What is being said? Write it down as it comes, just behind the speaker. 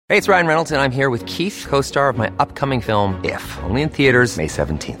Hey, it's Ryan Reynolds, and I'm here with Keith, co-star of my upcoming film, If, only in theaters May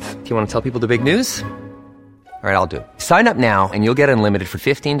 17th. Do you want to tell people the big news? All right, I'll do it. Sign up now and you'll get unlimited for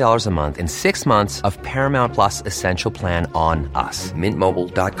 $15 a month and 6 months of Paramount Plus Essential Plan on us.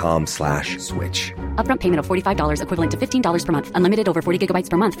 MintMobile.com/switch. Upfront payment of $45 equivalent to $15 per month. Unlimited over 40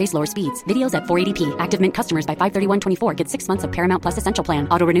 gigabytes per month. Face lower speeds. Videos at 480p. Active Mint customers by 531.24 get 6 months of Paramount Plus Essential Plan.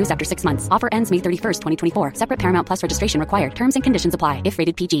 Auto renews after 6 months. Offer ends May 31st, 2024. Separate Paramount Plus registration required. Terms and conditions apply if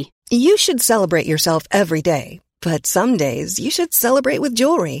rated PG. You should celebrate yourself every day. But some days you should celebrate with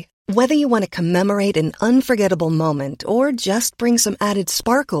jewelry. Whether you want to commemorate an unforgettable moment or just bring some added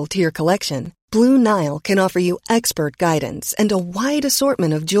sparkle to your collection, Blue Nile can offer you expert guidance and a wide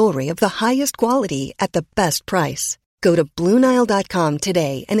assortment of jewelry of the highest quality at the best price. Go to BlueNile.com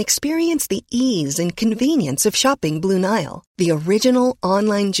today and experience the ease and convenience of shopping Blue Nile, the original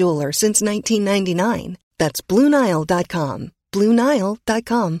online jeweler since 1999. That's BlueNile.com.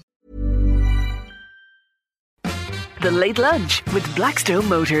 BlueNile.com. The Late Lunch with Blackstone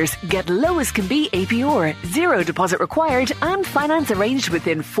Motors. Get low as can be APR, zero deposit required, and finance arranged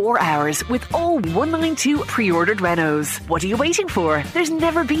within 4 hours with all 192 pre-ordered Renaults. What are you waiting for? There's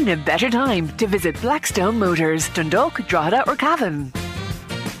never been a better time to visit Blackstone Motors, Dundalk, Drogheda or Cavan.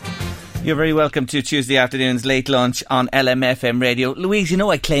 You're very welcome to Tuesday afternoon's Late Lunch on LMFM Radio. Louise, you know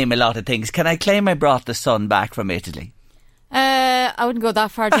I claim a lot of things. Can I claim I brought the sun back from Italy? I wouldn't go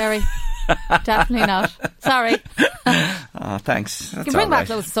that far, Jerry. Definitely not. Sorry. Oh, thanks. You can bring back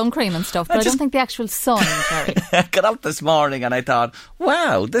loads of sun cream and stuff, but I don't think the actual sun, Jerry. I got up this morning and I thought,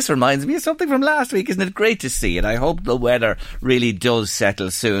 wow, this reminds me of something from last week. Isn't it great to see it? I hope the weather really does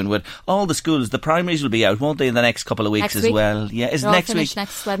settle soon. With all the schools, the primaries will be out, won't they, in the next couple of weeks as well? Yeah, is it next week?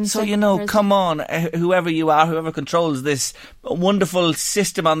 Next Wednesday, so, you know, Thursday. come on, whoever you are, whoever controls this wonderful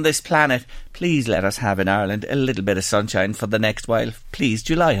system on this planet, please let us have in Ireland a little bit of sunshine for the next while. Please,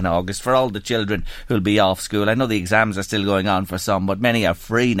 July and August, for all the children who'll be off school. I know the exams are still going on for some, but many are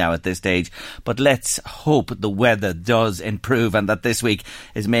free now at this stage. But let's hope the weather does improve and that this week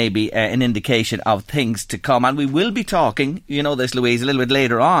is maybe an indication of things to come. And we will be talking, you know this, Louise, a little bit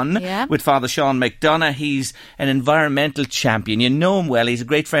later on with Father Sean McDonough. He's an environmental champion. You know him well. He's a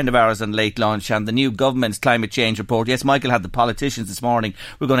great friend of ours on Late Lunch and the new government's climate change report. Yes, Michael had the politicians this morning.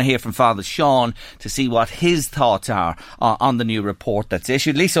 We're going to hear from Father Sean to see what his thoughts are on the new report that's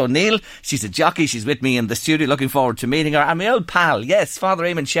issued. Lisa O'Neill, she's a jockey. She's with me in the studio. Looking forward to meeting her. And my old pal, yes, Father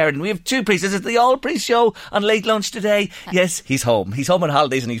Eamon Sheridan. We have two priests. Is it the all-priest show on Late Lunch today? Yes, he's home. He's home on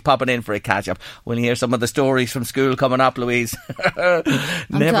holidays and he's popping in for a catch-up. We'll hear some of the stories from school coming up, Louise.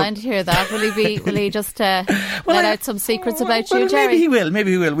 I'm dying to hear that. Will he just let out some secrets about you, Jerry?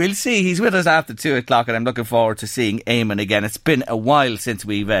 Maybe he will. We'll see. He's with us after 2 o'clock and I'm looking forward to seeing Eamon again. It's been a while since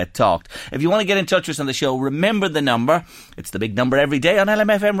we've talked. If you want to get in touch with us on the show, remember the number. It's the big number every day on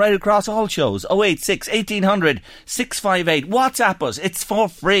LMFM right across all shows. 086 1800 658. WhatsApp us. It's for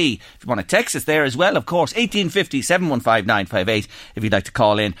free. If you want to text us there as well, of course, 1850 715 958 if you'd like to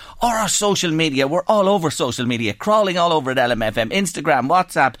call in. Or our social media. We're all over social media, crawling all over at LMFM. Instagram,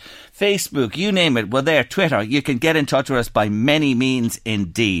 WhatsApp, Facebook, you name it, we're there. Twitter. You can get in touch with us by many means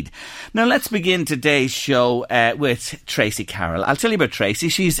indeed. Now let's begin today's show with Tracy Carroll. I'll tell you about Tracy.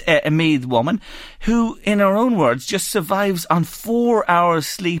 She's a Meath woman who, in her own words, just survives on 4 hours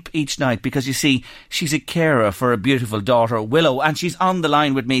sleep each night because, you see, she's a carer for a beautiful daughter, Willow, and she's on the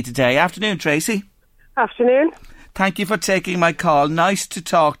line with me today. Afternoon, Tracy. Afternoon. Thank you for taking my call. Nice to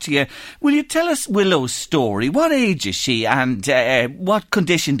talk to you. Will you tell us Willow's story? What age is she and what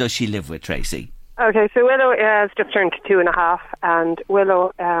condition does she live with, Tracy? Okay, so Willow has just turned 2.5 and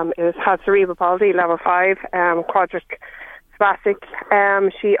Willow has cerebral palsy, level 5, quadric spastic.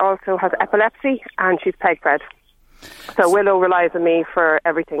 She also has epilepsy and she's peg-fed. So Willow relies on me for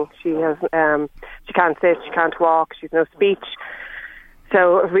everything. She can't sit, she can't walk, she's no speech.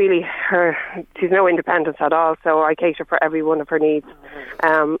 So really, she's no independence at all, so I cater for every one of her needs.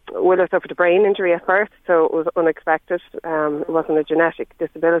 Willow suffered a brain injury at birth, so it was unexpected. It wasn't a genetic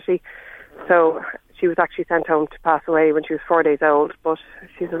disability. So she was actually sent home to pass away when she was 4 days old, but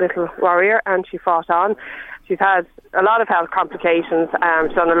she's a little warrior and she fought on. She's had a lot of health complications,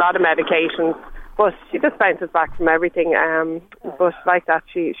 she's on a lot of medications, but she just bounces back from everything. But like that,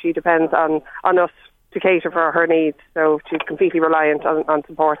 she depends on us to cater for her needs, so she's completely reliant on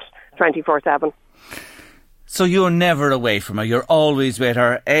support 24/7. So you're never away from her, you're always with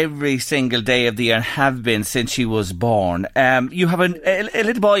her every single day of the year and have been since she was born. You have a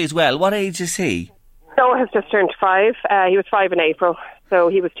little boy as well. What age is he? Noah has just turned 5. He was 5 in April, so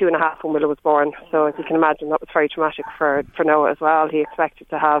he was 2.5 when Willow was born. So as you can imagine, that was very traumatic for Noah as well. He expected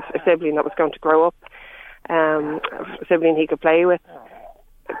to have a sibling that was going to grow up, a sibling he could play with.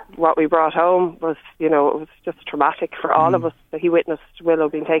 what we brought home was, it was just traumatic for all of us. He witnessed Willow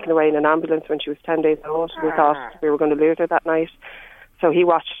being taken away in an ambulance when she was 10 days old. We thought we were going to lose her that night. So he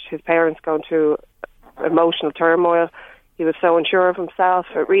watched his parents going through emotional turmoil. He was so unsure of himself.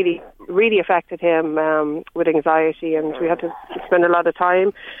 It really, really affected him with anxiety, and we had to spend a lot of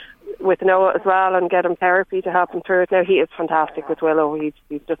time with Noah as well and get him therapy to help him through it. Now, he is fantastic with Willow.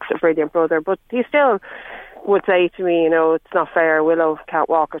 He's just a brilliant brother, but he still would say to me, it's not fair. Willow can't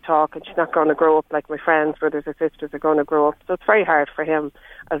walk or talk, and she's not going to grow up like my friends, brothers or sisters are going to grow up. So it's very hard for him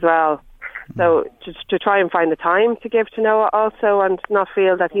as well. So to try and find the time to give to Noah also, and not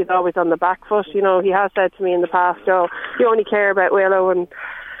feel that he's always on the back foot. He has said to me in the past, you only care about Willow, and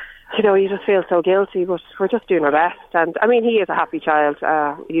you just feel so guilty, but we're just doing our best. And I mean, he is a happy child.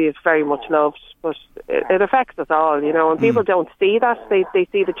 He is very much loved, but it affects us all, and people don't see that. They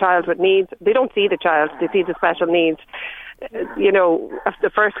see the child with needs. They don't see the child, they see the special needs.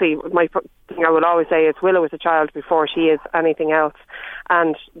 Firstly, my thing I would always say is Willow is a child before she is anything else.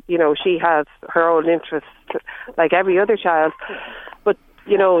 And, she has her own interests like every other child. But,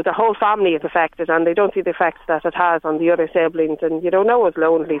 the whole family is affected, and they don't see the effects that it has on the other siblings. And, Noah's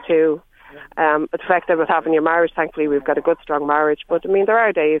lonely too. It's affected with having your marriage. Thankfully, we've got a good, strong marriage. But, I mean, there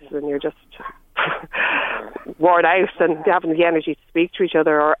are days when you're just worn out and having the energy to speak to each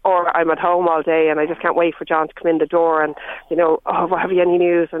other, or I'm at home all day and I just can't wait for John to come in the door and, have you any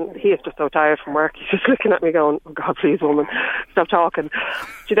news? And he is just so tired from work. He's just looking at me going, oh God, please, woman, stop talking.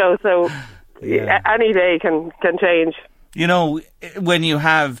 So any day can change. When you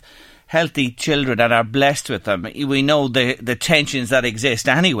have healthy children and are blessed with them, we know the tensions that exist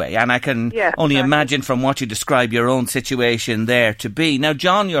anyway, and I can only imagine from what you describe your own situation there to be. Now,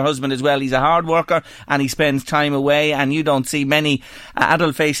 John, your husband as well, he's a hard worker and he spends time away, and you don't see many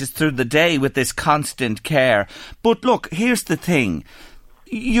adult faces through the day with this constant care. But look, here's the thing.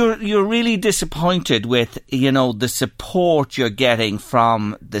 You're really disappointed with, the support you're getting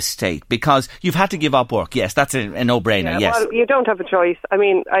from the state, because you've had to give up work. Yes, that's a no-brainer, yes. Well, you don't have a choice. I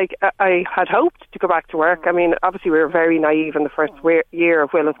mean, I had hoped to go back to work. I mean, obviously we were very naive in the first year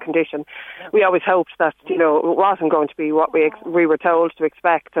of Willow's condition. We always hoped that, it wasn't going to be what we were told to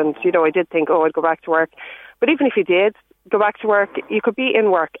expect. And, I did think, I'd go back to work. But even if you did go back to work, you could be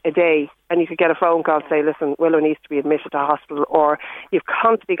in work a day and you could get a phone call to say, listen, Willow needs to be admitted to hospital, or you've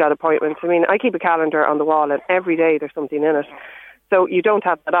constantly got appointments. I mean, I keep a calendar on the wall and every day there's something in it. So you don't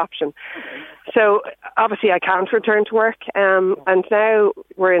have that option. So obviously I can't return to work. And now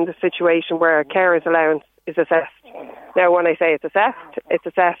we're in the situation where a carer's allowance is assessed. Now, when I say it's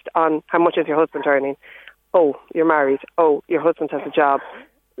assessed on how much is your husband earning. Oh, you're married. Oh, your husband has a job.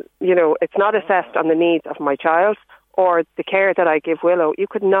 It's not assessed on the needs of my child or the care that I give Willow. You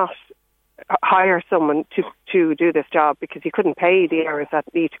could not hire someone to do this job because you couldn't pay the hours that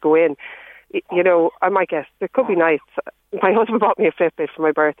need to go in. I might guess there could be nights. My husband bought me a Fitbit for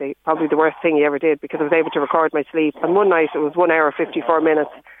my birthday, probably the worst thing he ever did, because I was able to record my sleep. And one night it was 1 hour 54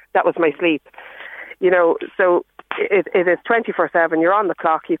 minutes. That was my sleep. So it is 24/7. You're on the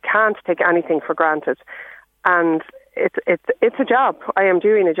clock. You can't take anything for granted. And it's a job. I am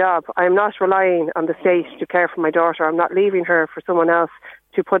doing a job. I am not relying on the state to care for my daughter. I'm not leaving her for someone else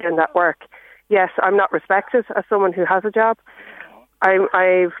to put in that work. Yes, I'm not respected as someone who has a job.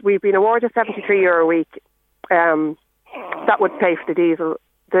 We've been awarded €73 a week. That would pay for the diesel.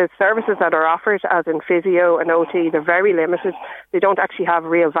 The services that are offered, as in physio and OT, they're very limited. They don't actually have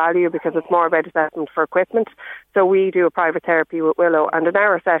real value because it's more about assessment for equipment. So we do a private therapy with Willow, and an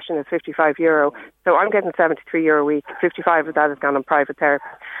hour session is €55. So I'm getting €73 a week. 55 of that has gone on private therapy,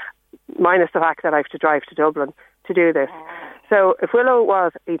 minus the fact that I have to drive to Dublin to do this. So if Willow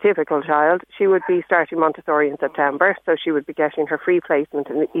was a typical child, she would be starting Montessori in September. So she would be getting her free placement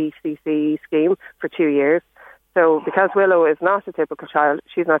in the ECCE scheme for 2 years. So because Willow is not a typical child,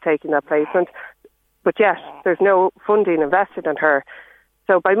 she's not taking that placement. But yet, there's no funding invested in her.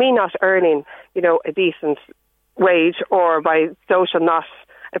 So by me not earning, a decent wage, or by social not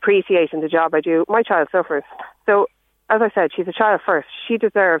appreciating the job I do, my child suffers. So, as I said, she's a child first. She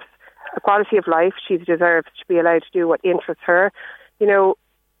deserves a quality of life. She deserves to be allowed to do what interests her.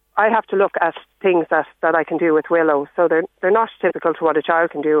 I have to look at things that I can do with Willow. So they're not typical to what a child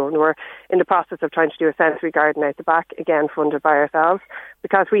can do. And we're in the process of trying to do a sensory garden out the back, again funded by ourselves,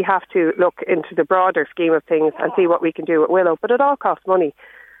 because we have to look into the broader scheme of things and see what we can do with Willow. But it all costs money,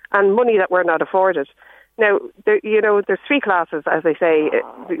 and money that we're not afforded. Now, there's 3 classes, as they say,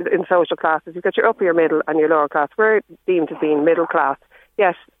 in social classes. You've got your upper, your middle, and your lower class. We're deemed as being middle class.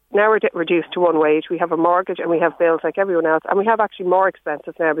 Yes, now we're reduced to 1 wage. We have a mortgage and we have bills like everyone else, and we have actually more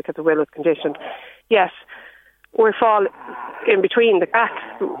expenses now because of Willow's condition. Yes, we fall in between the cracks.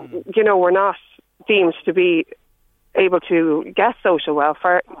 You know, we're not deemed to be able to get social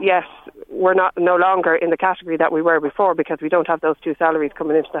welfare. Yes, we're no longer in the category that we were before because we don't have those two salaries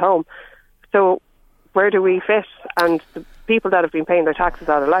coming into the home. So where do we fit? And the people that have been paying their taxes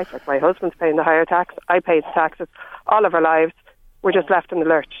all their life, like my husband's paying the higher tax, I paid the taxes all of our lives, we're just left in the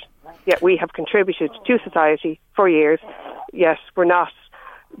lurch. Yet we have contributed to society for years, yet we're not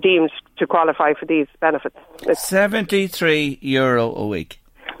deemed to qualify for these benefits. It's €73 a week.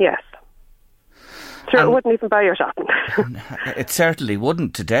 Yes. Sure, it wouldn't even buy your shopping. It certainly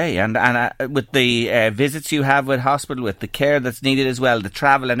wouldn't today. And with the visits you have with hospital, with the care that's needed as well, the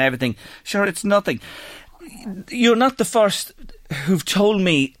travel and everything, sure, it's nothing. You're not the first who've told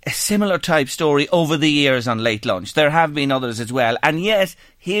me a similar type story over the years on Late Lunch. There have been others as well. And yet,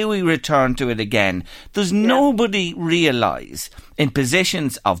 here we return to it again. Does nobody realise in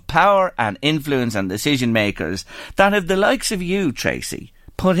positions of power and influence and decision makers that if the likes of you, Tracy,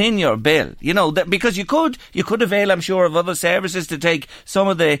 put in your bill, you know, that because you could avail, I'm sure, of other services to take some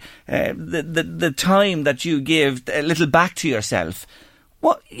of the time that you give a little back to yourself.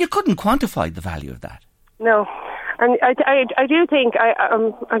 Well, you couldn't quantify the value of that. No. And I do think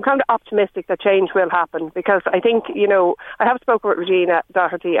I'm kind of optimistic that change will happen, because I think, you know, I have spoken with Regina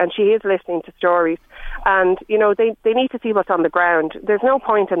Doherty and she is listening to stories, and, you know, they need to see what's on the ground. There's no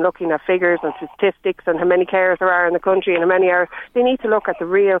point in looking at figures and statistics and how many carers there are in the country and how many are. They need to look at the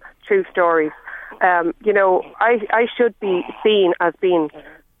real, true stories. You know, I should be seen as being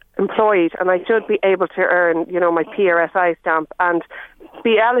employed, and I should be able to earn, you know, my PRSI stamp and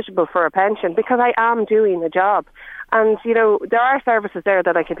be eligible for a pension because I am doing a job. And, you know, there are services there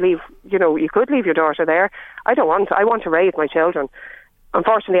that I could leave. You know, you could leave your daughter there. I don't want to. I want to raise my children.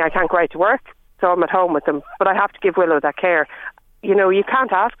 Unfortunately, I can't go out to work, so I'm at home with them. But I have to give Willow that care. You know, you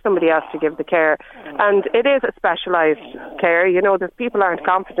can't ask somebody else to give the care. And it is a specialised care. You know, the people aren't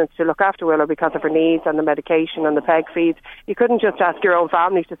competent to look after Willow because of her needs and the medication and the peg feeds. You couldn't just ask your own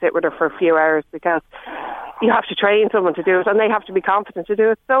family to sit with her for a few hours because you have to train someone to do it and they have to be competent to do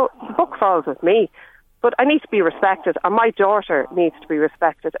it. So the buck falls with me. But I need to be respected, and my daughter needs to be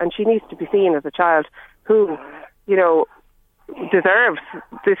respected, and she needs to be seen as a child who, you know, deserves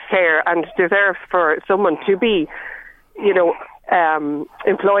this care and deserves for someone to be, you know,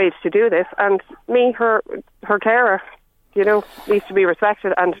 employed to do this. And me, her carer, you know, needs to be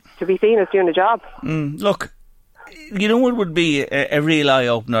respected and to be seen as doing a job. Look, you know what would be a real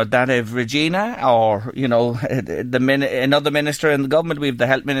eye-opener? That if Regina or, you know, another minister in the government, we have the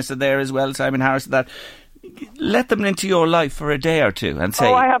health minister there as well, Simon Harris, that let them into your life for a day or two and say...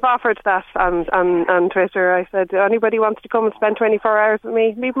 Oh, I have offered that on Twitter. I said, anybody wants to come and spend 24 hours with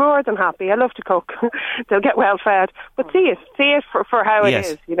me, be more than happy. I love to cook. They'll get well fed. But see it for how it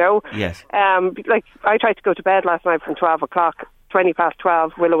is, you know? Yes. Like, I tried to go to bed last night from 12 o'clock, 20 past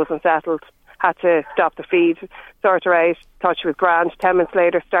 12, Willow was unsettled. Had to stop the feed, sort her out, thought she was grand. 10 minutes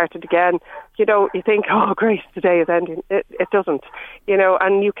later, started again. You know, you think, oh, great, the day is ending. It doesn't, you know,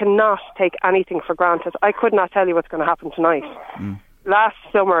 and you cannot take anything for granted. I could not tell you what's going to happen tonight. Last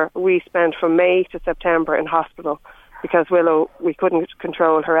summer, we spent from May to September in hospital because Willow, we couldn't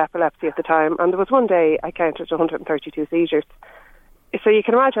control her epilepsy at the time. And there was one day I counted 132 seizures. So you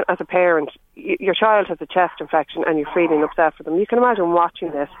can imagine, as a parent, your child has a chest infection and you're feeling upset for them. You can imagine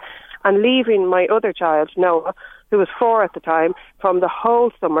watching this and leaving my other child, Noah, who was 4 at the time, from the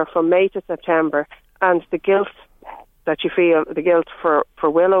whole summer, from May to September, and the guilt that you feel, the guilt for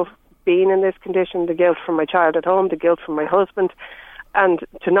Willow being in this condition, the guilt for my child at home, the guilt for my husband, and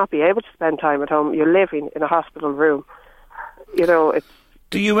to not be able to spend time at home. You're living in a hospital room. You know, it's...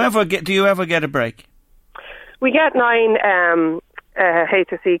 Do you ever get a break? We get 9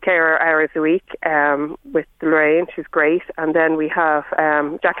 HSE carer hours a week with Lorraine, who's great, and then we have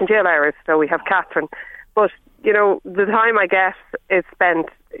Jack and Jill hours, so we have Catherine. But, you know, the time I get is spent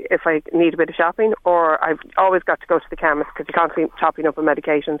if I need a bit of shopping, or I've always got to go to the chemist because you can't keep topping up on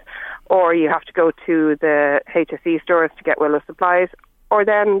medications, or you have to go to the HSE stores to get Willow supplies, or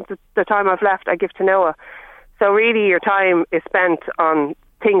then the time I've left I give to Noah. So really your time is spent on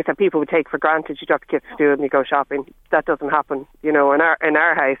things that people would take for granted. You drop the kids to school and you go shopping. That doesn't happen, you know, in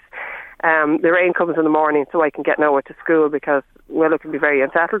our house. The rain comes in the morning so I can get Noah to school because Willow can be very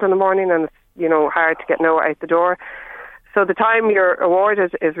unsettled in the morning and it's, you know, hard to get Noah out the door. So the time you're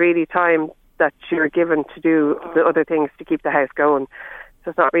awarded is really time that you're given to do the other things to keep the house going. So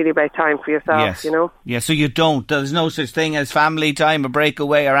it's not really about time for yourself, you know? Yeah, so you don't. There's no such thing as family time, a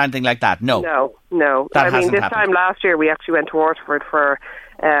breakaway or anything like that? No. No. That I mean, this happened. time last year we actually went to Waterford for...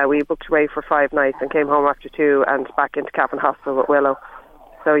 we booked away for 5 nights and came home after 2 and back into Cavan Hospital with Willow.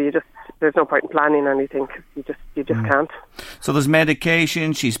 So you just there's no point in planning anything because you just can't. So there's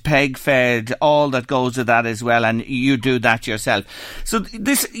medication, she's peg fed, all that goes with that as well, and you do that yourself. So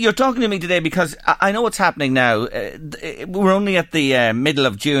this, you're talking to me today because I know what's happening now. We're only at the middle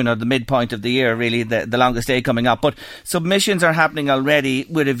of June, or the midpoint of the year, really, the longest day coming up. But submissions are happening already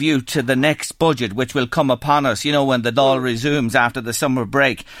with a view to the next budget, which will come upon us, when the Dáil resumes after the summer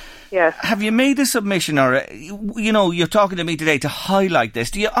break. Yes. Have you made a submission, or, you're talking to me today to highlight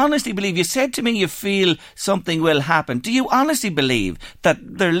this? Do you honestly believe, you said to me you feel something will happen. Do you honestly believe that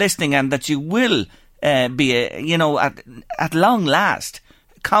they're listening and that you will be, at long last,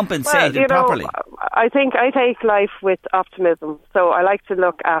 compensated properly? I think I take life with optimism. So I like to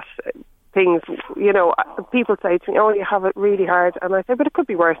look at things, people say to me, oh, you have it really hard. And I say, but it could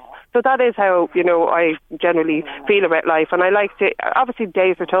be worse. So that is how, I generally feel about life. And I like to, obviously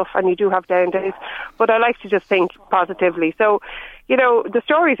days are tough and you do have down days, but I like to just think positively. So, the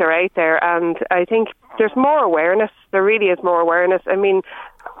stories are out there and I think there's more awareness. There really is more awareness. I mean,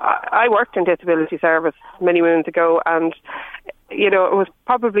 I worked in disability service many moons ago and, it was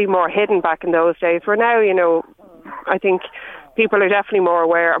probably more hidden back in those days. Where now, I think people are definitely more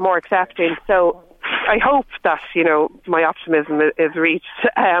aware, more accepting. So I hope that, my optimism is reached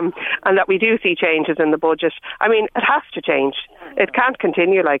and that we do see changes in the budget. I mean, it has to change. It can't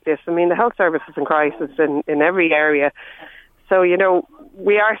continue like this. I mean, the health service is in crisis in every area. So,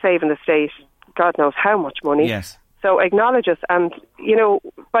 we are saving the state, God knows how much money. Yes. So acknowledge us. And,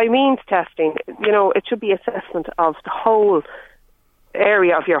 by means testing, it should be assessment of the whole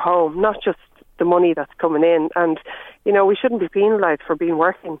area of your home, not just the money that's coming in. And, we shouldn't be penalised for being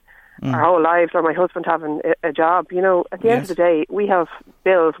working our whole lives, or my husband having a job. At the end of the day, we have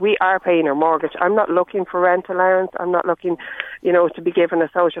bills. We are paying our mortgage. I'm not looking for rent allowance. I'm not looking, to be given a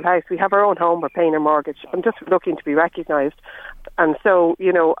social house. We have our own home. We're paying our mortgage. I'm just looking to be recognised. And so,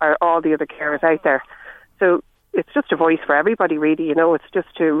 are all the other carers out there. So it's just a voice for everybody, really. It's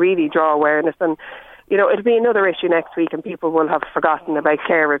just to really draw awareness. And, it'll be another issue next week and people will have forgotten about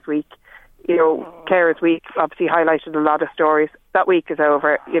Carers Week. Carers Week obviously highlighted a lot of stories. That week is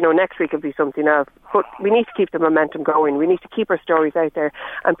over. Next week will be something else. But we need to keep the momentum going. We need to keep our stories out there.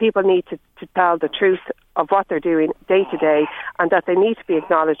 And people need to tell the truth of what they're doing day to day, and that they need to be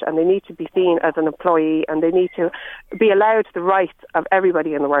acknowledged and they need to be seen as an employee and they need to be allowed the rights of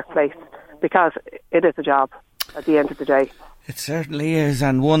everybody in the workplace, because it is a job at the end of the day. It certainly is,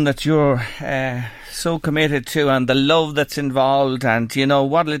 and one that you're so committed to, and the love that's involved, and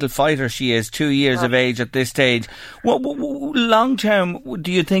what a little fighter she is, 2 years of age at this stage. What long term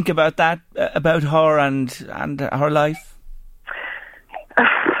do you think about that, about her and her life?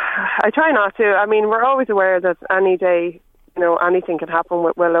 I try not to. I mean, we're always aware that any day, anything can happen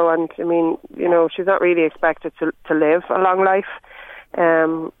with Willow, and I mean, she's not really expected to live a long life.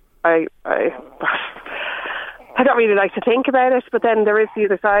 I don't really like to think about it, but then there is the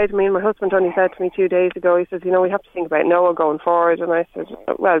other side. I mean, my husband only said to me 2 days ago, he says, we have to think about Noah going forward. And I said,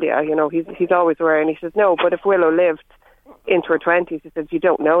 well, yeah, he's always aware. And he says, no, but if Willow lived into her 20s, he says, you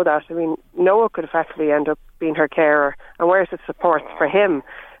don't know that. I mean, Noah could effectively end up being her carer. And where's the support for him?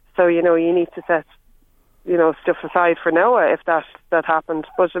 So, you need to set, stuff aside for Noah if that happened.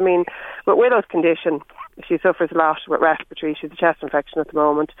 But, I mean, with Willow's condition, she suffers a lot with respiratory. She's a chest infection at the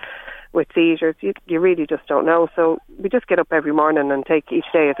moment. With seizures, you really just don't know. So we just get up every morning and take each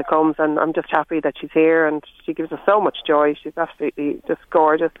day as it comes, and I'm just happy that she's here and she gives us so much joy. She's absolutely just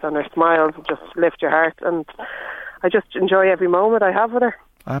gorgeous, and her smiles just lift your heart, and I just enjoy every moment I have with her.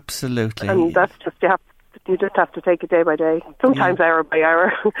 Absolutely. And that's just, you just have to take it day by day, sometimes hour by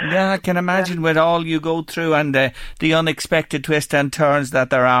hour. Yeah, I can imagine with all you go through and the unexpected twists and turns that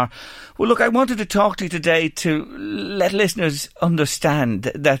there are. Well, look, I wanted to talk to you today to let listeners understand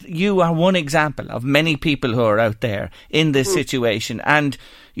that you are one example of many people who are out there in this situation, and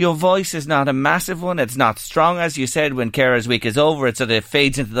your voice is not a massive one. It's not strong, as you said. When Carers Week is over, it sort of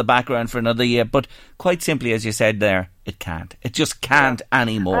fades into the background for another year. But quite simply, as you said there, it can't. It just can't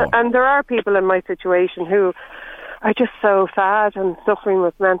anymore. And there are people in my situation who are just so sad and suffering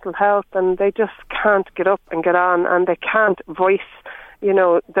with mental health, and they just can't get up and get on, and they can't voice,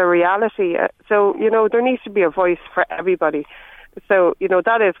 the reality. So, there needs to be a voice for everybody. So,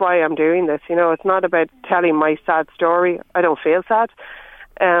 that is why I'm doing this. It's not about telling my sad story. I don't feel sad.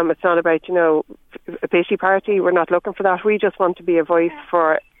 It's not about, a pity party. We're not looking for that. We just want to be a voice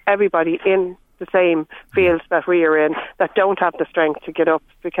for everybody in the same fields that we are in that don't have the strength to get up,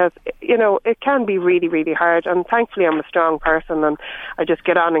 because, it can be really, really hard. And thankfully I'm a strong person and I just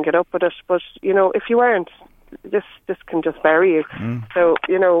get on and get up with it. But, if you aren't, this can just bury you. So,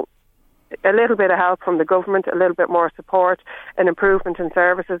 a little bit of help from the government, a little bit more support, an improvement in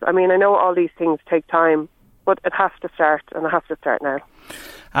services. I mean, I know all these things take time, but it has to start, and it has to start now.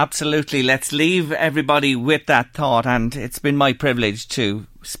 Absolutely. Let's leave everybody with that thought, and it's been my privilege to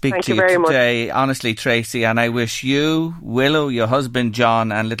speak to you today. Honestly, Tracy, and I wish you, Willow, your husband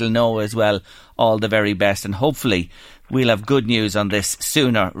John, and little Noah as well, all the very best, and hopefully we'll have good news on this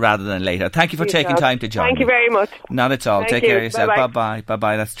sooner rather than later. Thank you for taking time to join me. Thank you very much. Not at all. Take care of yourself. Bye-bye. Bye-bye.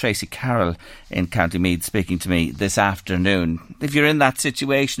 Bye-bye. That's Tracy Carroll in County Meath speaking to me this afternoon. If you're in that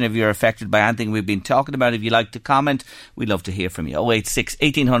situation, if you're affected by anything we've been talking about, if you'd like to comment, we'd love to hear from you. 086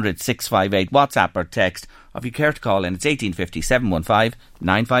 1800 658, WhatsApp or text. Or if you care to call in, it's 1850 715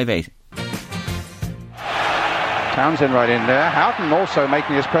 958. Townsend right in there. Houghton also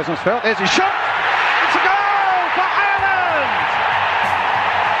making his presence felt. There's his shot. It's a goal for Ireland.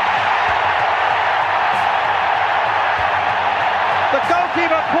 The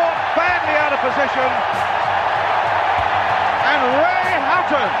goalkeeper caught badly out of position. And Ray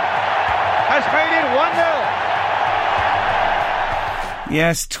Houghton has made it 1-0.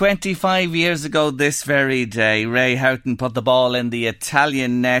 Yes, 25 years ago this very day, Ray Houghton put the ball in the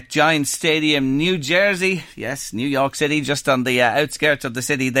Italian net. Giant Stadium, New Jersey. Yes, New York City, just on the outskirts of the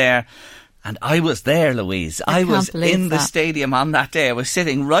city there. And I was there, Louise. I was in the stadium on that day. I was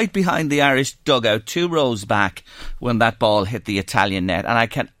sitting right behind the Irish dugout, 2 rows back, when that ball hit the Italian net. And I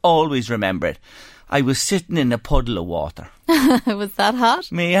can always remember it. I was sitting in a puddle of water. Was that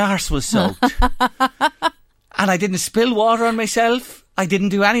hot? My arse was soaked. And I didn't spill water on myself. I didn't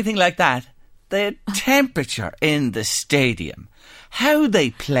do anything like that. The temperature in the stadium, how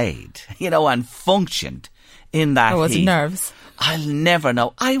they played, and functioned in that heat. Was it nerves? I'll never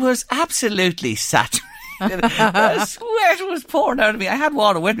know. I was absolutely saturated. The sweat was pouring out of me. I had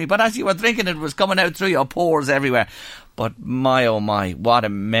water with me, but as you were drinking, it was coming out through your pores everywhere. But my, oh my, what a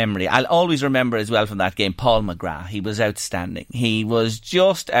memory. I'll always remember as well from that game, Paul McGrath. He was outstanding. He was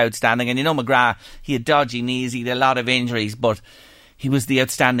just outstanding. And McGrath, he had dodgy knees, he had a lot of injuries, but he was the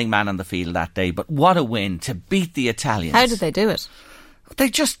outstanding man on the field that day. But what a win to beat the Italians. How did they do it? They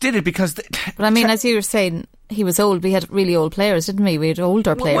just did it because... But I mean, as you were saying, he was old. We had really old players, didn't we? We had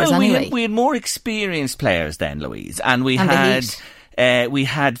older players anyway. We had more experienced players then, Louise. And we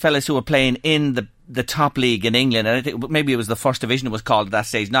had fellas who were playing in the top league in England, and I think maybe it was the First Division it was called at that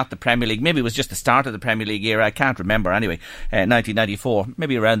stage, not the Premier League. Maybe it was just the start of the Premier League era. I can't remember. Anyway, 1994,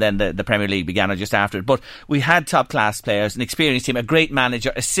 maybe around then the Premier League began or just after it. But we had top class players, an experienced team, a great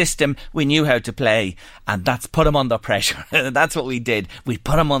manager, a system we knew how to play, and that's put them under pressure. That's what we did. We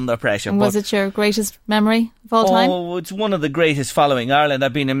put them under pressure. And was it your greatest memory of all time? Oh, it's one of the greatest following Ireland.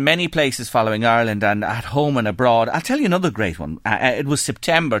 I've been in many places following Ireland and at home and abroad. I'll tell you another great one. It was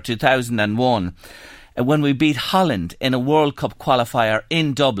September 2001. When we beat Holland in a World Cup qualifier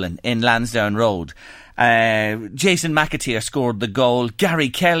in Dublin, in Lansdowne Road. Jason McAteer scored the goal. Gary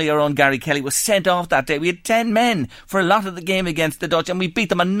Kelly, our own Gary Kelly, was sent off that day. We had 10 men for a lot of the game against the Dutch, and we beat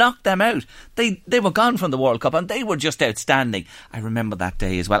them and knocked them out. They were gone from the World Cup, and they were just outstanding. I remember that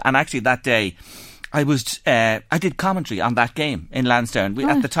day as well. And actually that day, I did commentary on that game in Lansdowne.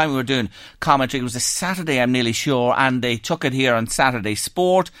 At the time we were doing commentary, it was a Saturday, I'm nearly sure, and they took it here on Saturday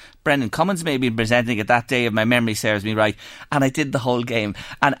Sport. Brendan Cummins may have been presenting it that day, if my memory serves me right. And I did the whole game.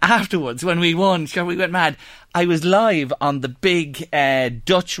 And afterwards, when we won, sure, we went mad. I was live on the big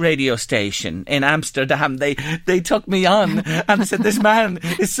Dutch radio station in Amsterdam. They took me on and said, this man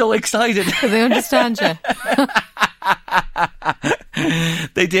is so excited. They understand you.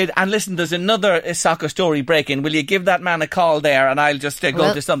 They did. And listen, there's another soccer story breaking. Will you give that man a call there, and I'll just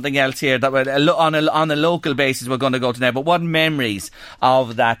go to something else here that on a local basis we're going to go to now. But what memories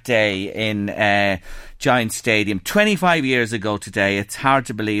of that day in Giant Stadium 25 years ago today. It's hard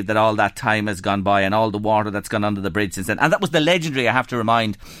to believe that all that time has gone by and all the water that's gone under the bridge since then. And that was the legendary, I have to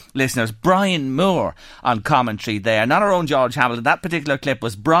remind listeners, Brian Moore on commentary there. Not our own George Hamilton. That particular clip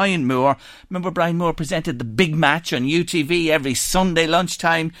was Brian Moore. Remember Brian Moore presented the big match on UTV every Sunday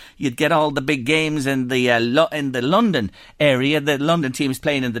lunchtime. You'd get all the big games in the London area. The London teams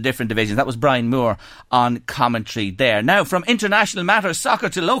playing in the different divisions. That was Brian Moore on commentary there. Now from international matters, soccer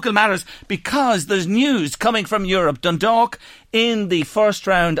to local matters, because there's news coming from Europe. Dundalk in the first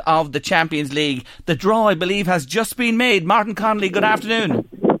round of the Champions League. The draw, I believe, has just been made. Martin Connolly, good afternoon.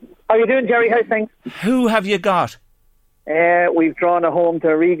 How are you doing, Jerry? How's things? Who have you got? We've drawn a home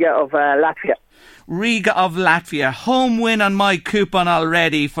to Riga of Latvia. Riga of Latvia. Home win on my coupon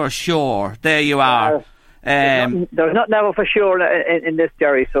already for sure. There you are. There's not never for sure in this,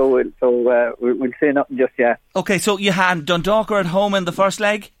 Jerry, so we'll say nothing just yet. OK, so you had Dundalk are at home in the first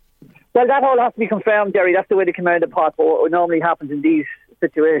leg? Well, that all has to be confirmed, Jerry. That's the way they come out of the pot. But what normally happens in these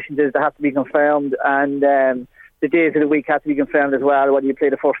situations is they have to be confirmed, and the days of the week have to be confirmed as well, whether you play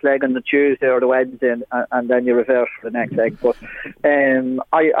the first leg on the Tuesday or the Wednesday, and then you reverse for the next leg. But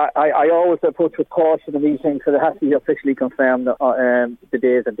I always approach with caution in these things, so they have to be officially confirmed the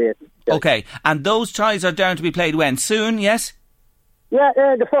days and dates. Okay, and those ties are down to be played when? Soon, yes? Yeah,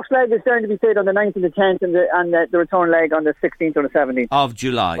 the first leg is down to be played on the 9th and the 10th, and the return leg on the 16th or the 17th. Of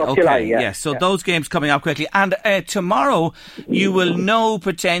July. Okay, July, yes. So those games coming up quickly. And tomorrow you will know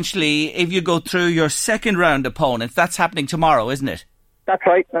potentially if you go through your second round opponents. That's happening tomorrow, isn't it? That's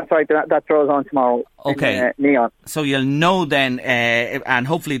right. That throws on tomorrow. Okay. In Neon. So you'll know then, and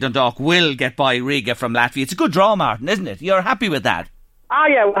hopefully Dundalk will get by Riga from Latvia. It's a good draw, Martin, isn't it? You're happy with that?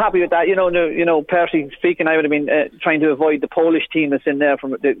 Yeah, we're happy with that. You know, personally speaking, I would have been trying to avoid the Polish team that's in there.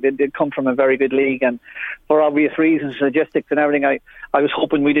 They come from a very good league, and for obvious reasons, logistics and everything, I was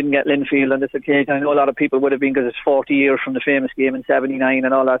hoping we didn't get Linfield on this occasion. I know a lot of people would have been, because it's 40 years from the famous game in '79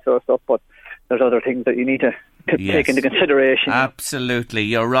 and all that sort of stuff, but there's other things that you need to take into consideration. Absolutely,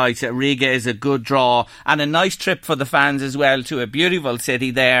 you're right. Riga is a good draw and a nice trip for the fans as well, to a beautiful city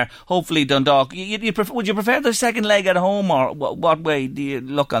there. Hopefully Dundalk. Would you prefer the second leg at home, or what way do you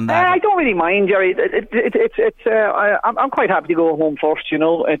look on that? I don't really mind, Jerry. I'm quite happy to go home first. You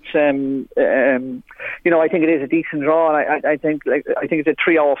know, it's I think it is a decent draw, and I think it's a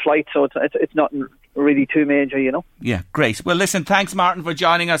 3-hour flight, so it's not really too major. You know. Yeah, great. Well, listen, thanks, Martin, for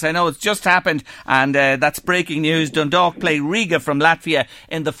joining us. I know it's just happened, and that's breaking news. Dundalk play Riga from Latvia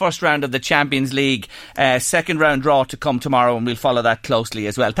in the first round of the Champions League. Second round draw to come tomorrow, and we'll follow that closely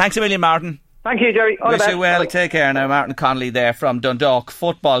as well. Thanks a million, Martin. Thank you, Jerry. All the best. Wish you well. Bye. Take care now. Martin Connolly there from Dundalk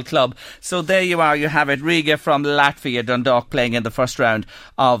Football Club. So there you are. You have it. Riga from Latvia. Dundalk playing in the first round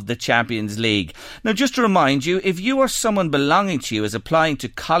of the Champions League. Now, just to remind you, if you or someone belonging to you is applying to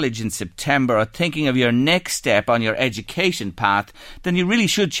college in September or thinking of your next step on your education path, then you really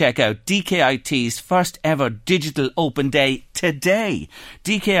should check out DKIT's first ever Digital Open Day today.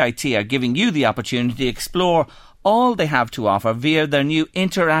 DKIT are giving you the opportunity to explore all they have to offer via their new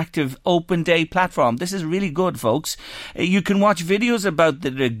interactive open day platform. This is really good, folks. You can watch videos about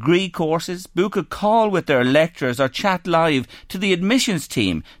the degree courses, book a call with their lecturers, or chat live to the admissions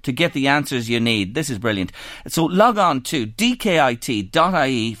team to get the answers you need. This is brilliant. So log on to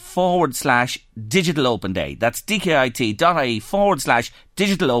dkit.ie/Digital Open Day. That's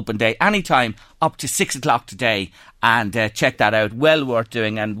dkit.ie/Digital Open Day, anytime up to 6 o'clock today, and check that out. Well worth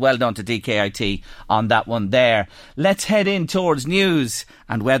doing, and well done to DKIT on that one there. Let's head in towards news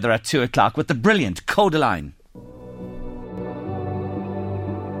and weather at 2 o'clock with the brilliant Codaline.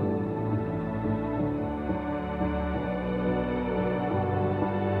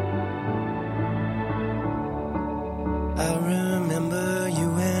 I remember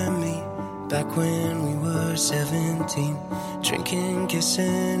you and me back when we were 17, drinking,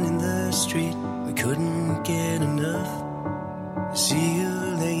 kissing in the street. We couldn't get enough. I see you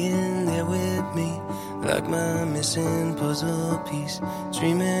laying there with me, like my missing puzzle piece,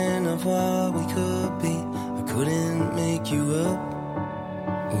 dreaming of what we could be. I couldn't make you up.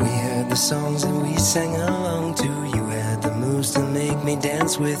 We had the songs that we sang along to. You had the moves to make me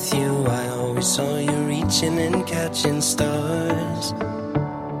dance with you. I always saw you reaching and catching stars.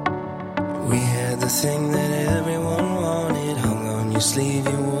 We had the thing that everyone wanted, hung on your sleeve,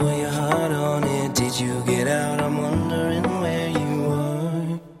 you wore your heart on it. Did you get out? I'm wondering where you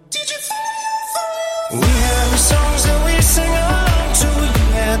were. Did you fall? We had the songs that we sang along to.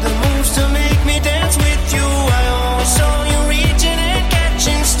 You had the moves to make me dance with you. I always saw you reaching and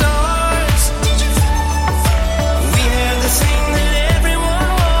catching stars. Did you fall? We had the thing that everyone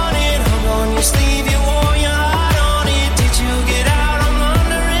wanted, hung on your sleeve, you wore your heart on it. Did you get out? I'm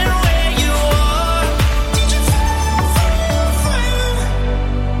wondering where you are. Did you fall?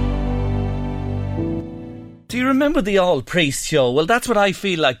 Do you remember the All Priest show? Well, that's what I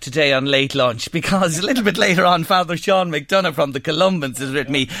feel like today on Late Lunch, because a little bit later on, Father Sean McDonough from the Columbans has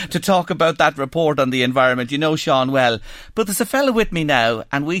written me to talk about that report on the environment. You know Sean well. But there's a fellow with me now,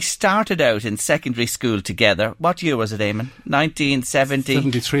 and we started out in secondary school together. What year was it, Eamon? 1970?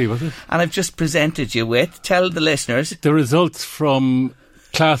 73, was it? And I've just presented you with, tell the listeners, the results from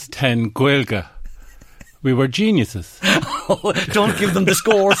Class 10 Gaeilge. We were geniuses. Oh, don't give them the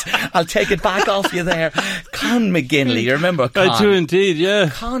scores. I'll take it back off you there. Con McGinley, you remember Con? I do indeed, yeah.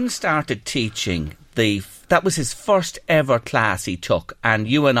 Con started teaching that was his first ever class he took, and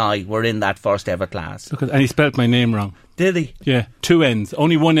you and I were in that first ever class. And he spelt my name wrong. Did he? Yeah, 2 N's.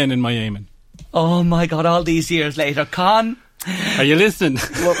 Only 1 N in my Eamon. Oh my God, all these years later. Con, Are you listening?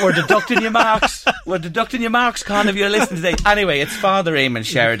 We're deducting your marks. We're deducting your marks, Con, if you're listening today. Anyway, it's Father Eamon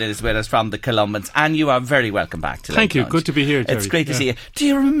Sheridan is with us from the Columbans, and you are very welcome back to Thank you. Lunch. Good to be here, Terry. It's great to see you. What do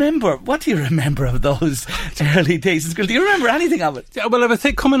you remember of those early days in school? Do you remember anything of it? Yeah, well, I was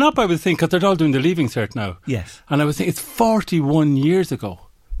coming up, because they're all doing the Leaving Cert now. Yes. And I was thinking, it's 41 years ago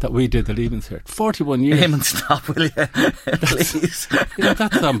that we did the Leaving Cert. 41 years. Eamon, stop, will you? Please.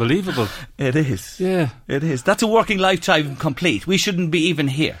 That's unbelievable. It is. Yeah. It is. That's a working lifetime complete. We shouldn't be even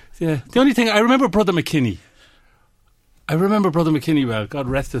here. Yeah. The only thing, I remember Brother McKinney. Well. God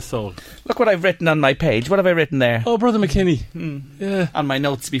rest his soul. Look what I've written on my page. What have I written there? Oh, Brother McKinney. Yeah. On my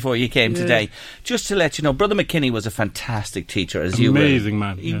notes before you came today. Just to let you know, Brother McKinney was a fantastic teacher, as you were. Amazing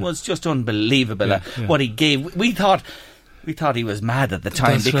man. He was just unbelievable what he gave. We thought he was mad at the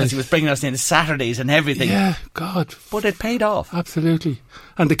time he was bringing us in Saturdays and everything. Yeah, God. But it paid off. Absolutely.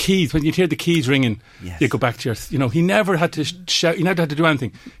 And the keys, when you'd hear the keys ringing, you go back to your... he never had to shout, he never had to do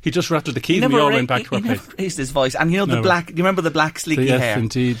anything. He just rattled the keys and we all went back to our place. He never raised his voice. And the black... Do you remember the black sleeky hair? Yes,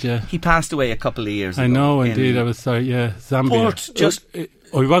 indeed, yeah. He passed away a couple of years ago. I know, indeed. I was sorry, Zambia.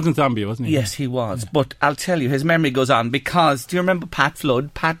 But he was in Zambia, wasn't he? Yes, he was. Yeah. But I'll tell you, his memory goes on because... Do you remember Pat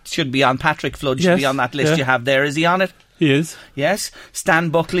Flood? Patrick Flood should be on that list you have there. Is he on it? He is. Yes. Stan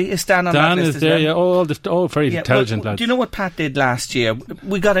Buckley is Stan on that list is there, as well? All very intelligent lads. Do you know what Pat did last year?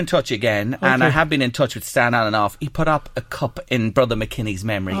 We got in touch again, and I have been in touch with Stan on and off. He put up a cup in Brother McKinney's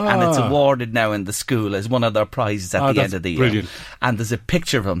memory, and it's awarded now in the school as one of their prizes at the end of the year. And there's a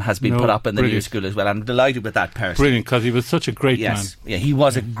picture of him has been put up in the new school as well. I'm delighted with that person. Brilliant, because he was such a great man. Yeah, he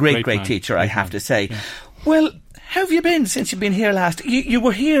was a great teacher, I have to say. Yeah. Well... How have you been since you've been here last? You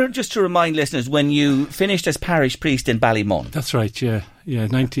were here, just to remind listeners, when you finished as parish priest in Ballymun. That's right, yeah.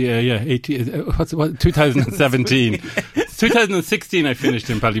 2017. 2016 I finished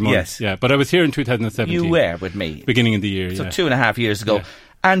in Ballymun. Yes. Yeah, but I was here in 2017. You were with me. Beginning of the year, So 2.5 years ago. Yeah.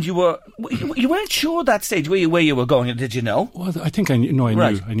 And you weren't sure at that stage where you were going, did you know? Well, I think I knew at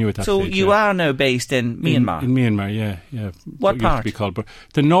that stage. So you are now based in Myanmar? In Myanmar, yeah. What part? Used to be called,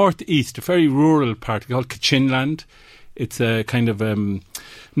 the northeast, a very rural part called Kachinland. It's a kind of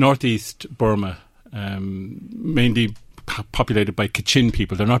northeast Burma, mainly populated by Kachin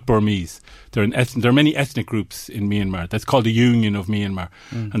people. They're not Burmese. There are many ethnic groups in Myanmar. That's called the Union of Myanmar.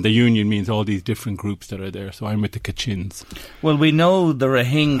 And the Union means all these different groups that are there. So I'm with the Kachins. Well, we know the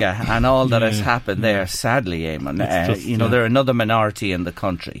Rohingya and all that has happened there, sadly, Eamon. They're another minority in the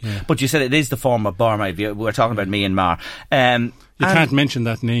country. Yeah. But you said it is the form of Burma. We're talking about Myanmar. You can't mention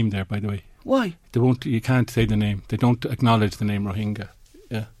that name there, by the way. Why? You can't say the name. They don't acknowledge the name Rohingya.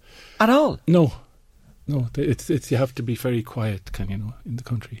 Yeah. At all? No, it's you have to be very quiet, in the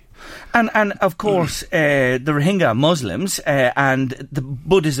country. And of course, the Rohingya Muslims and the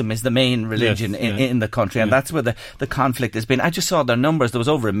Buddhism is the main religion in the country, and that's where the conflict has been. I just saw their numbers. There was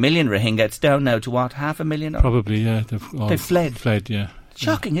over 1 million Rohingya. It's down now to what, 500,000? Probably, yeah. They've fled. Yeah.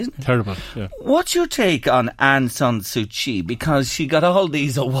 Shocking, isn't it? Terrible, yeah. What's your take on Aung San Suu Kyi? Because she got all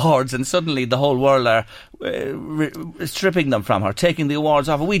these awards and suddenly the whole world are stripping them from her, taking the awards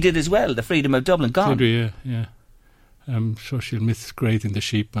off her. We did as well, the Freedom of Dublin, gone. Did we? Yeah. I'm sure she'll miss grazing the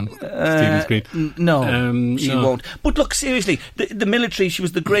sheep on Stephen's Green. No, she won't. But look, seriously, the military, she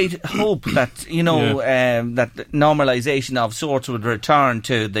was the great hope that, that normalisation of sorts would return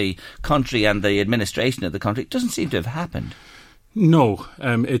to the country and the administration of the country. It doesn't seem to have happened. No,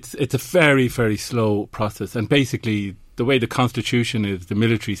 it's a very, very slow process. And basically, the way the constitution is, the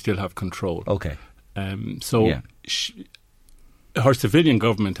military still have control. Okay. Her civilian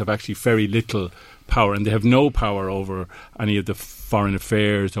government have actually very little power, and they have no power over any of the foreign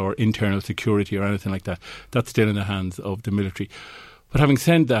affairs or internal security or anything like that. That's still in the hands of the military. But having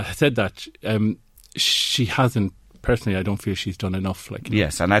said that, she hasn't. Personally, I don't feel she's done enough.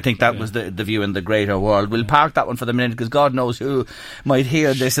 Yes, and I think that was the view in the greater world. We'll park that one for the minute because God knows who might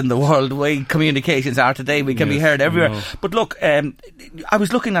hear this in the world. The way communications are today, we can be heard everywhere. But look, I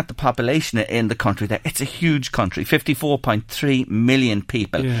was looking at the population in the country there. It's a huge country, 54.3 million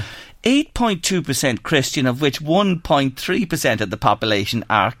people. Yeah. 8.2% Christian, of which 1.3% of the population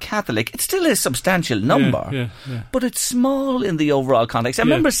are Catholic. It's still a substantial number, but it's small in the overall context. I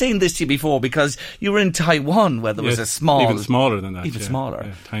remember saying this to you before because you were in Taiwan where there was a small... Even smaller than that. Even smaller.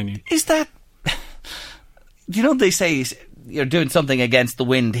 Yeah, tiny. Is that... they say you're doing something against the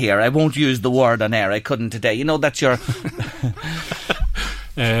wind here. I won't use the word on air. I couldn't today. That's your...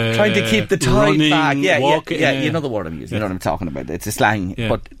 trying to keep the tide back. You know the word I'm using. You know what I'm talking about. It's a slang. Yeah.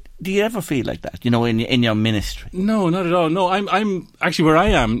 But do you ever feel like that, in your ministry? No, not at all. No, I'm actually where I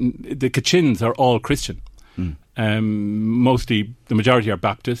am, the Kachins are all Christian. Mostly, the majority are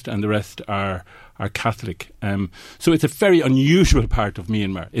Baptist and the rest are are Catholic. So it's a very unusual part of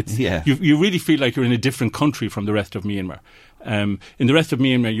Myanmar. You really feel like you're in a different country from the rest of Myanmar. In the rest of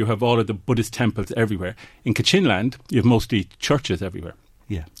Myanmar, you have all of the Buddhist temples everywhere. In Kachinland, you have mostly churches everywhere.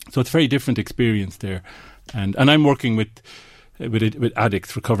 Yeah. So it's a very different experience there. And I'm working with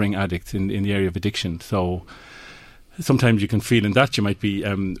addicts, recovering addicts in the area of addiction. So sometimes you can feel in that you might be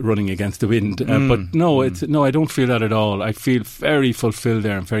running against the wind. But no, I don't feel that at all. I feel very fulfilled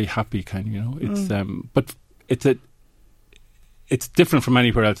there and very happy, but it's different from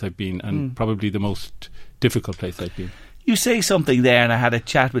anywhere else I've been, and probably the most difficult place I've been. You say something there, and I had a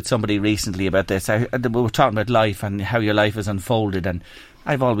chat with somebody recently about this. We were talking about life and how your life has unfolded, and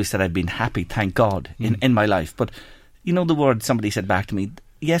I've always said I've been happy, thank God, in my life. But you know the word somebody said back to me,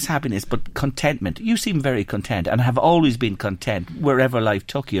 yes, happiness, but contentment. You seem very content and have always been content wherever life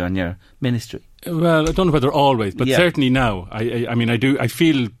took you on your ministry. Well, I don't know whether always, but certainly now. I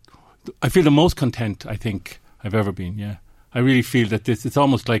feel the most content I think I've ever been, yeah. I really feel that it's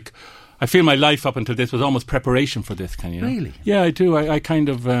almost like, I feel my life up until this was almost preparation for this, you know? Really? Yeah, I do. I kind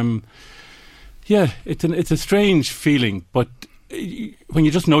of, it's a strange feeling, but when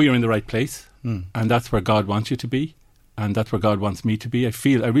you just know you're in the right place, and that's where God wants you to be, and that's where God wants me to be, I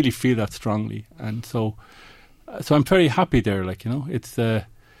really feel that strongly, and so I'm very happy there. It's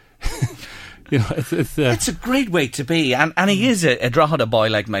it's a great way to be, and he is a Drogheda boy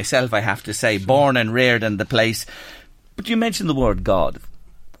like myself, I have to say, born and reared in the place. But you mentioned the word God.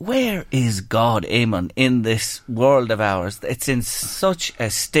 Where is God, Eamon, in this world of ours? It's in such a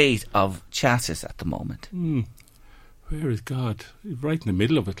state of chassis at the moment. Where is God? Right in the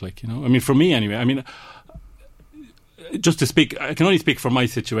middle of it, I mean, for me anyway. I mean, just to speak, I can only speak for my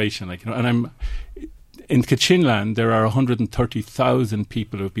situation, and I'm in Kachinland. There are 130,000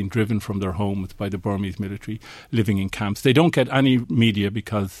 people who have been driven from their homes by the Burmese military, living in camps. They don't get any media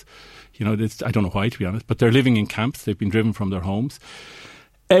because, I don't know why, to be honest, but they're living in camps. They've been driven from their homes.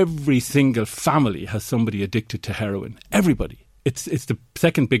 Every single family has somebody addicted to heroin. Everybody. It's the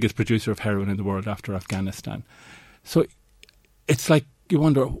second biggest producer of heroin in the world after Afghanistan. So it's like you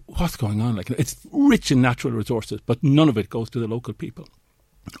wonder what's going on. It's rich in natural resources, but none of it goes to the local people.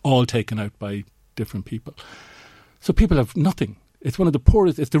 All taken out by different people. So people have nothing. It's one of the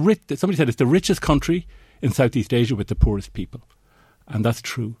poorest. Somebody said it's the richest country in Southeast Asia with the poorest people, and that's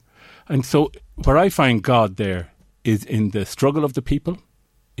true. And so where I find God there is in the struggle of the people,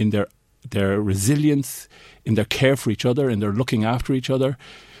 in their resilience, in their care for each other, in their looking after each other.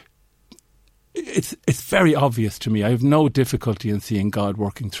 It's very obvious to me. I have no difficulty in seeing God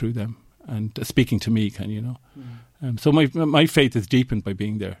working through them and speaking to me, so my faith is deepened by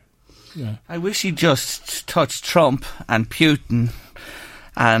being there. Yeah. I wish he'd just touched Trump and Putin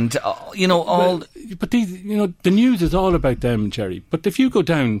and, all... But these, the news is all about them, Jerry. But if you go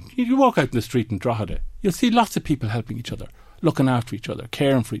down, you walk out in the street in Drogheda, you'll see lots of people helping each other, looking after each other,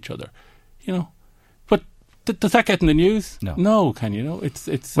 caring for each other, But does that get in the news? No,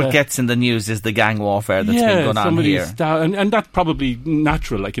 it's what gets in the news is the gang warfare that's been going on here. And that's probably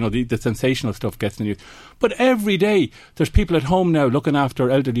natural, the sensational stuff gets in the news. But every day, there's people at home now looking after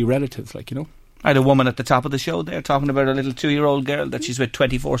elderly relatives, I had a woman at the top of the show there talking about a little 2-year-old girl that she's with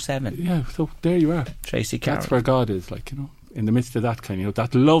 24/7. Yeah, so there you are. Tracy Carroll. That's where God is, in the midst of that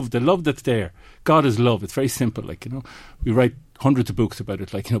that love, the love that's there. God is love. It's very simple, We write hundreds of books about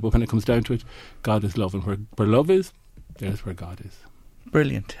it, but when it comes down to it, God is love. And where love is, there's where God is.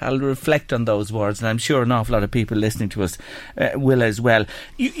 Brilliant. I'll reflect on those words, and I'm sure an awful lot of people listening to us will as well.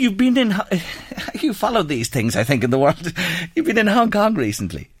 You've been in... You follow these things, I think, in the world. You've been in Hong Kong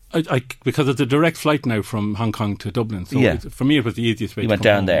recently. Because it's a direct flight now from Hong Kong to Dublin. So for me, it was the easiest way to come home. You went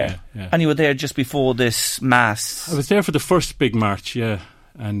down there. Yeah. And you were there just before this mass. I was there for the first big march, yeah.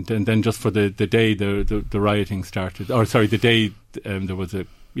 And then just for the day the rioting started. Or, sorry, the day there was the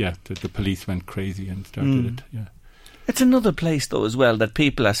police went crazy and started it, yeah. It's another place, though, as well, that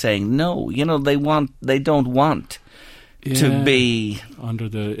people are saying, no, they don't want to be...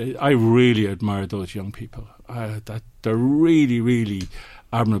 I really admire those young people. They're really, really...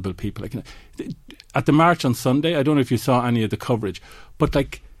 admirable people. At the march on Sunday, I don't know if you saw any of the coverage, but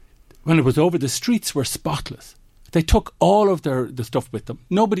when it was over, the streets were spotless. They took all of the stuff with them.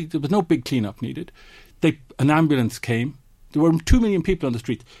 There was no big clean-up needed. An ambulance came. There were 2 million people on the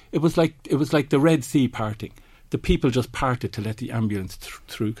street. It was like the Red Sea parting. The people just parted to let the ambulance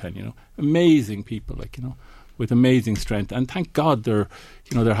through. Amazing people, with amazing strength. And thank God they're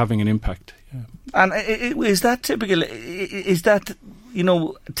having an impact. Yeah. And is that typical? Is that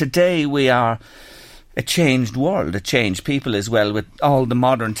today we are a changed world, a changed people as well, with all the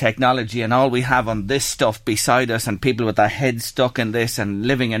modern technology and all we have on this stuff beside us, and people with their heads stuck in this and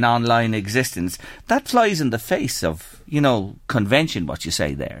living an online existence. That flies in the face of, convention, what you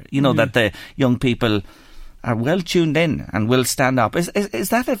say there. That the young people are well tuned in and will stand up. Is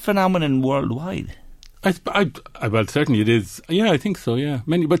that a phenomenon worldwide? Well, certainly it is. Yeah, I think so, yeah.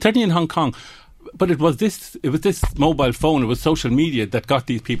 But certainly in Hong Kong. But it was this mobile phone, it was social media that got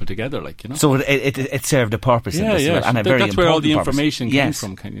these people together, So it served a purpose in this, and a very that's where all the purpose. Information came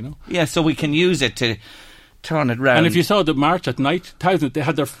from, Yeah, so we can use it to turn it round. And if you saw the march at night, thousands, they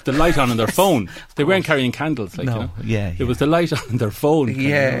had the light on their phone. They weren't carrying candles, It was the light on their phone.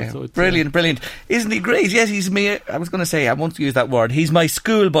 So brilliant. Isn't he great? Yes, he's me. I was going to say, I won't use that word. He's my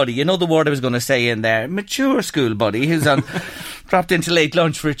school buddy. You know the word I was going to say in there. Mature school buddy who's dropped into late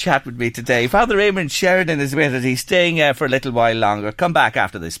lunch for a chat with me today. Father Eamon Sheridan is with us. He's staying for a little while longer. Come back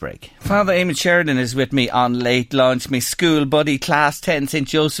after this break. Father Eamon Sheridan is with me on late lunch. My school buddy, class 10, St.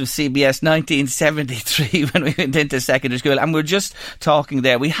 Joseph CBS, 1973 when we went into secondary school. And we're just talking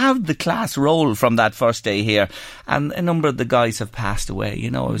there. We have the class roll from that first day here. And a number of the guys have passed away.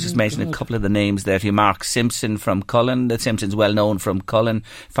 I was just mentioning a couple of the names there to you. Mark Simpson from Cullen. The Simpsons well known from Cullen.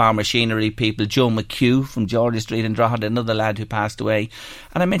 Farm machinery people. Joe McHugh from Georgia Street in Drogheda. Another lad who passed away.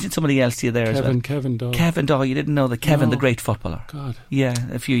 And I mentioned somebody else to you there as well. Kevin Daw. Kevin Daw. You didn't know that Kevin, the great footballer. God. Yeah,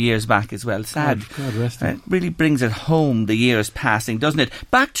 a few years back as well. Sad. God rest him. It really brings it home, the years passing, doesn't it?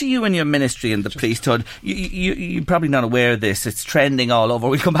 Back to you and your ministry in the priesthood. You're probably not aware of this. It's trending all over.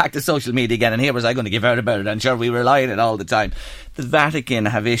 We'll come back to social media again, and here was I going to give out about it. I'm sure we rely on it all the time. The Vatican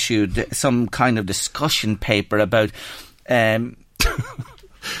have issued some kind of discussion paper about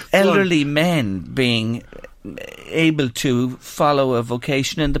elderly men being able to follow a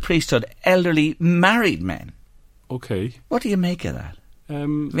vocation in the priesthood. Elderly married men. Okay. What do you make of that?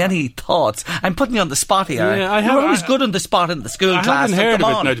 Any thoughts? I'm putting you on the spot here. Yeah, You're always good on the spot in the school class. I haven't heard of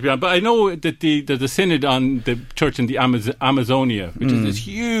it now, to be honest, but I know that the synod on the church in the Amazonia, which is this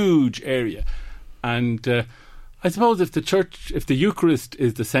huge area, and I suppose if the Eucharist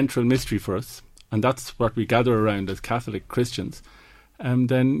is the central mystery for us, and that's what we gather around as Catholic Christians,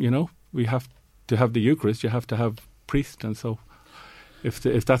 then we have to have the Eucharist. You have to have priest, and so.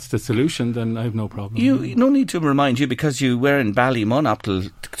 If that's the solution, then I have no problem. You no need to remind you, because you were in Ballymun up till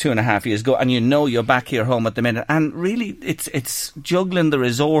 2.5 years ago, and you're back here home at the minute. And really, it's juggling the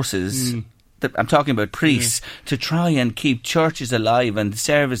resources. I'm talking about priests to try and keep churches alive and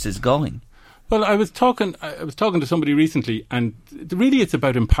services going. Well, I was talking to somebody recently, and really, it's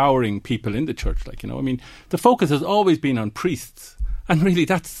about empowering people in the church. The focus has always been on priests, and really,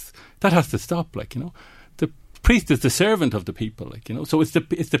 that has to stop. Priest is the servant of the people, so it's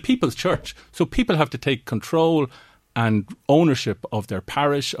the people's church. So people have to take control and ownership of their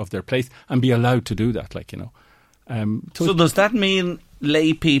parish, of their place, and be allowed to do that, So does that mean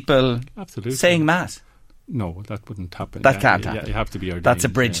lay people saying mass? No, that wouldn't happen. That can't happen. You have to be ordained. That's a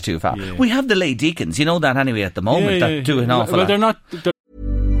bridge too far. Yeah. We have the lay deacons, you know that anyway at the moment, that do an awful lot. They're not.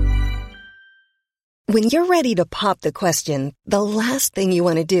 When you're ready to pop the question, the last thing you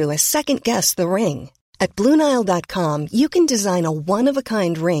want to do is second guess the ring. At BlueNile.com, you can design a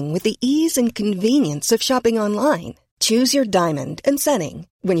one-of-a-kind ring with the ease and convenience of shopping online. Choose your diamond and setting.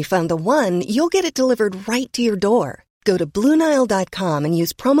 When you find the one, you'll get it delivered right to your door. Go to BlueNile.com and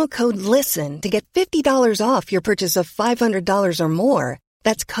use promo code LISTEN to get $50 off your purchase of $500 or more.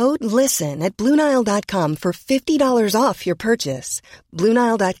 That's code LISTEN at BlueNile.com for $50 off your purchase.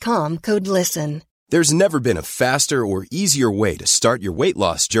 BlueNile.com, code LISTEN. There's never been a faster or easier way to start your weight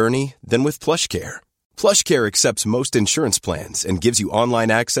loss journey than with PlushCare. PlushCare accepts most insurance plans and gives you online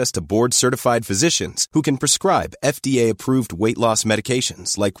access to board-certified physicians who can prescribe FDA-approved weight loss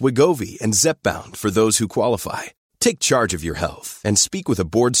medications like Wegovy and Zepbound for those who qualify. Take charge of your health and speak with a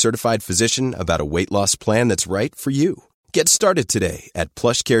board-certified physician about a weight loss plan that's right for you. Get started today at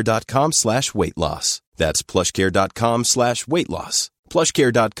plushcare.com/weightloss. That's plushcare.com/weightloss.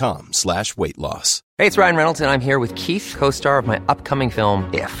 plushcare.com/weightloss. Hey, it's Ryan Reynolds, and I'm here with Keith, co-star of my upcoming film,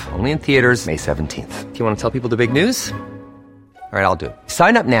 If, only in theaters May 17th. Do you want to tell people the big news? All right, I'll do it.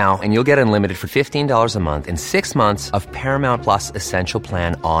 Sign up now and you'll get unlimited for $15 a month and 6 months of Paramount Plus Essential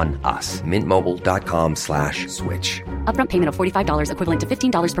Plan on us. MintMobile.com/switch. Upfront payment of $45 equivalent to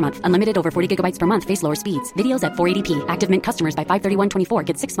 $15 per month. Unlimited over 40 gigabytes per month. Face lower speeds. Videos at 480p. Active Mint customers by 531.24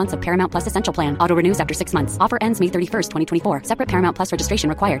 get 6 months of Paramount Plus Essential Plan. Auto renews after 6 months. Offer ends May 31st, 2024. Separate Paramount Plus registration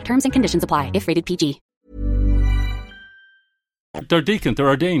required. Terms and conditions apply if rated PG. They're deacons. They're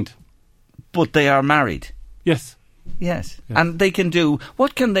ordained. But they are married. Yes. Yes. And they can do...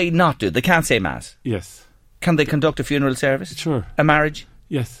 What can they not do? They can't say mass. Yes. Can they conduct a funeral service? Sure. A marriage?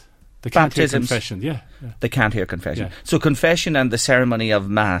 Yes. They can't hear baptisms. confession, yeah. They can't hear confession. Yeah. So confession and the ceremony of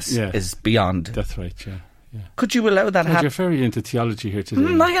Mass Yeah. is beyond. That's right, yeah. Could you allow that God, happen? you're very into theology here today.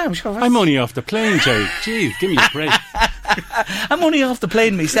 I am, sure. I'm only off the plane, Jerry. Jeez, give me a break. I'm only off the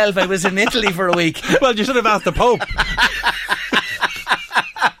plane myself. I was in Italy for a week. Well, you should have asked the Pope.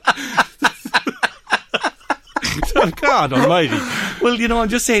 God almighty. Well, you know, I'm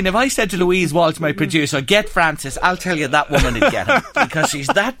just saying, if I said to Louise Walsh, my producer, get Francis, I'll tell you that woman would get him. Because she's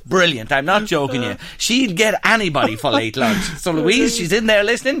that brilliant. I'm not joking you. She'd get anybody for late lunch. So Louise, she's in there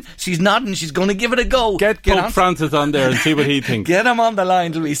listening. She's nodding. She's going to give it a go. Get Pope Francis on there and see what he thinks. Get him on the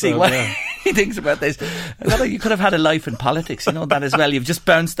line till we see what yeah. he thinks about this. Well, you could have had a life in politics, you know that as well. You've just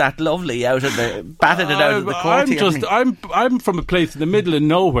bounced that lovely out of the, batted it out of the court. I'm from a place in the middle of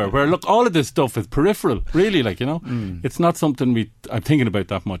nowhere where, look, all of this stuff is peripheral, really, like, you know. It's not something I'm thinking about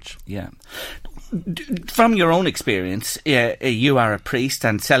that much. Yeah. From your own experience, you are a priest,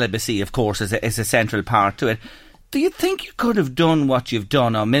 and celibacy, of course, is a central part to it. Do you think you could have done what you've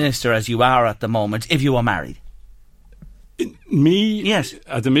done, or minister as you are at the moment, if you were married? Me? Yes.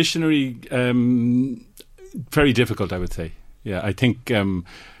 As a missionary, very difficult, I would say. Yeah, I think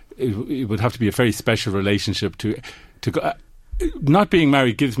it would have to be a very special relationship to go. Not being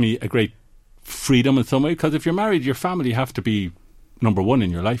married gives me a great freedom in some way, because if you're married, your family have to be number one in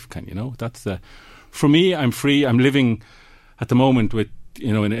your life, you know. That's for me, I'm free. I'm living at the moment with,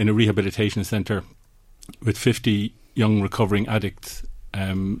 you know, in a rehabilitation centre with 50 young recovering addicts,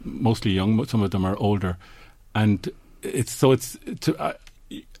 mostly young, some of them are older, and to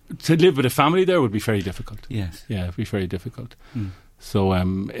live with a family there would be very difficult. Yes. Yeah, it'd be very difficult. So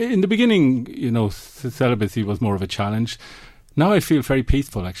in the beginning, you know, celibacy was more of a challenge. Now I feel very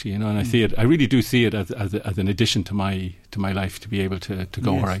peaceful, actually, you know, and I see it. I really do see it as an addition to my life, to be able to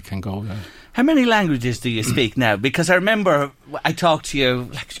go where I can go. How many languages do you speak now? Because I remember I talked to you,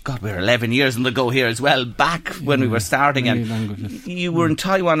 we were 11 years ago here as well, back when we were starting, and languages. You were in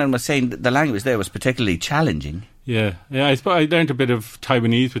Taiwan and was saying that the language there was particularly challenging. Yeah. I learned a bit of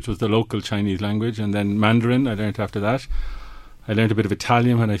Taiwanese, which was the local Chinese language, and then Mandarin I learned after that. I learned a bit of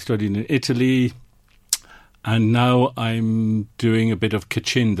Italian when I studied in Italy. And now I'm doing a bit of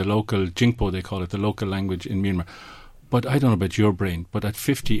Kachin, the local Jingpo, they call it, the local language in Myanmar. But I don't know about your brain, but at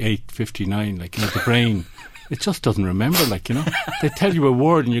 58, 59, like, you know, the brain, it just doesn't remember, like, you know. They tell you a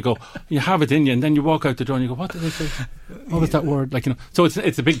word and you go, you have it in you, and then you walk out the door and you go, what did they say? What was that word? Like, you know. So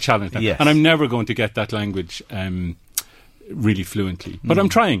it's a big challenge. Yes. And I'm never going to get that language really fluently. But I'm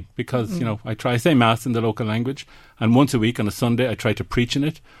trying, because, you know, I say Mass in the local language, and once a week on a Sunday I try to preach in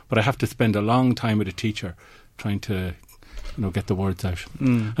it, but I have to spend a long time with a teacher trying to, you know, get the words out.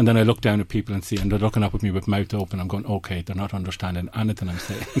 And then I look down at people and see, and they're looking up at me with mouth open. I'm going, okay, they're not understanding anything I'm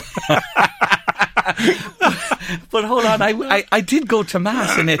saying. But hold on, I did go to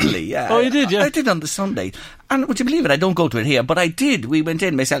Mass in Italy. Yeah. Oh, you did, yeah? I did on the Sunday. And would you believe it, I don't go to it here, but I did. We went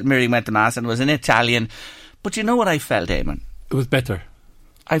in, myself and Miriam went to Mass, and it was in Italian. But you know what I felt, Eamon? It was better.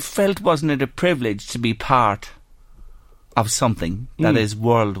 I felt, wasn't it a privilege to be part of something that is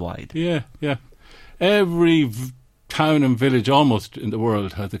worldwide? Yeah. Every town and village almost in the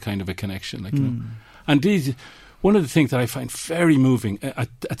world has a kind of a connection, like, you know. And one of the things that I find very moving,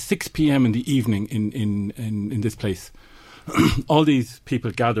 at 6 p.m. in the evening in this place, all these people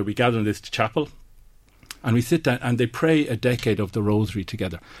gather. We gather in this chapel, and we sit down and they pray a decade of the Rosary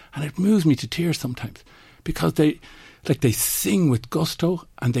together. And it moves me to tears sometimes, because they sing with gusto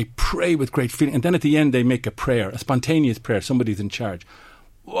and they pray with great feeling. And then at the end they make a prayer, a spontaneous prayer. Somebody's in charge.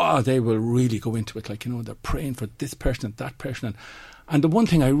 Wow, they will really go into it, like, you know, they're praying for this person and that person. And the one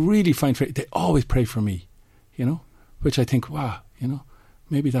thing I really find, they always pray for me, you know, which I think, wow, you know,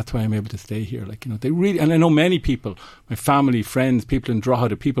 maybe that's why I'm able to stay here. Like, you know, they really, and I know many people, my family, friends, people in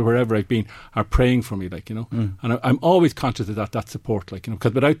Drogheda, people wherever I've been, are praying for me, like, you know. And I'm always conscious of that support, like, you know,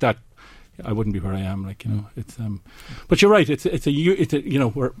 because without that, I wouldn't be where I am, like, you know. It's but you're right. It's a you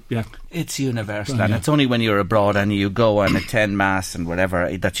know, it's universal, and it's only when you're abroad and you go and attend Mass and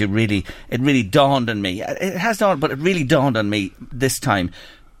whatever that it really dawned on me. It has dawned, but it really dawned on me this time.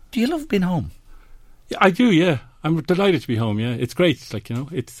 Do you love being home? Yeah, I do. Yeah, I'm delighted to be home. Yeah, it's great. Like, you know,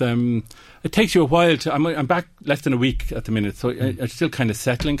 it's it takes you a while to. I'm back less than a week at the minute, so I'm still kind of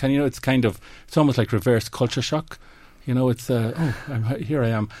settling. You know, it's almost like reverse culture shock. You know, it's here I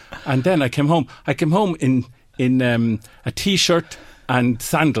am, and then I came home. I came home in a t-shirt and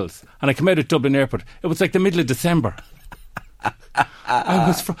sandals, and I came out at Dublin Airport. It was like the middle of December.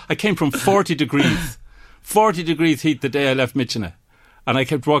 I came from 40 degrees heat the day I left Michina, and I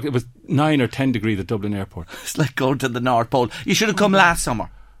kept walking. It was 9 or 10 degrees at Dublin Airport. It's like going to the North Pole. You should have come last summer.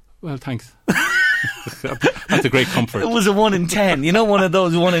 Well, thanks. That's a great comfort. It was a 1 in 10. You know, one of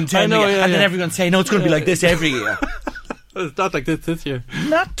those 1 in 10. I know, and then everyone say, no, it's going to be like this every year. It's not like this year.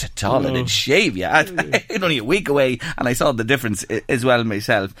 Not at all. It'd shave you. It's only a week away, and I saw the difference as well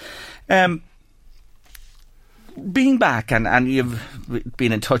myself. Being back, and you've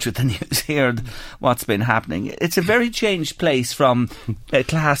been in touch with the news here, what's been happening. It's a very changed place from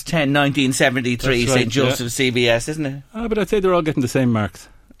Class 10, 1973, Right, St. Joseph's CBS, isn't it? But I'd say they're all getting the same marks.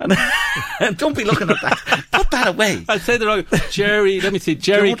 Don't be looking at that. Put that away. I'd say they're all... Jerry, let me see.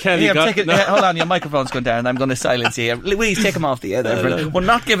 Jerry Kelly got... Hold on, your microphone's going down. I'm going to silence you. Please take him off the air. We're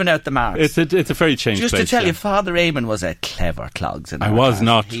not giving out the marks. It's a very changed Just place. to tell you, Father Eamon was a clever clogs. I was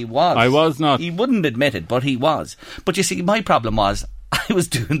not. He was. I was not. He wouldn't admit it, but he was. But you see, my problem was, I was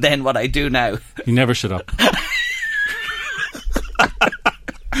doing then what I do now. He never shut up.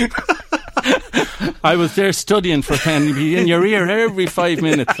 I was there studying for Ken. He'd be in your ear every 5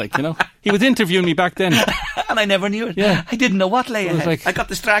 minutes, like, you know. He was interviewing me back then. And I never knew it. Yeah. I didn't know what lay ahead. Like, I got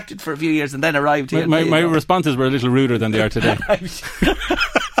distracted for a few years and then arrived here. My responses were a little ruder than they are today.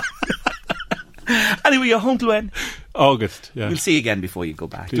 Anyway, you're home to when? August, yeah. We'll see you again before you go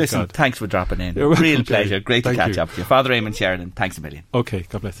back. Please Listen, God. Thanks for dropping in. You're Real welcome, pleasure. Jerry. Great to Thank catch you. up with you. Father Eamon Sheridan, thanks a million. Okay,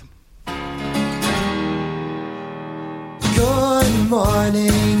 God bless him. Good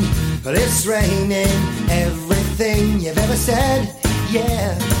morning, well it's raining, everything you've ever said,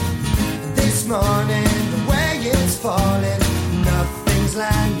 yeah. This morning, the way it's falling, nothing's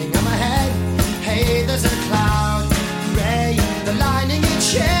landing on my head. Hey, there's a cloud, grey, the lining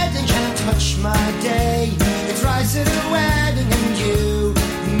it's shedding can't touch my day. It's rise to the wedding and you,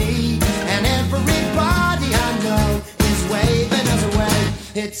 me, and everybody I know is waving us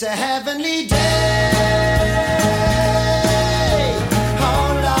away. It's a heavenly day.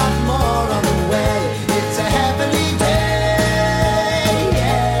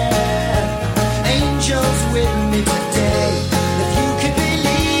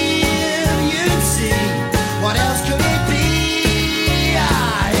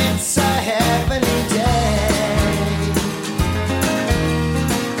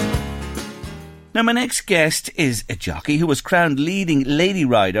 Now, my next guest is a jockey who was crowned leading lady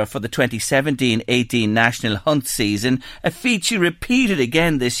rider for the 2017-18 National Hunt season, a feat she repeated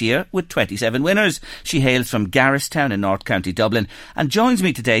again this year with 27 winners. She hails from Garristown in North County Dublin and joins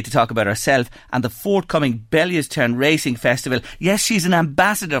me today to talk about herself and the forthcoming Bellewstown Racing Festival. Yes, she's an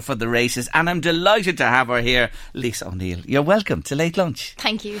ambassador for the races and I'm delighted to have her here. Lisa O'Neill, you're welcome to Late Lunch.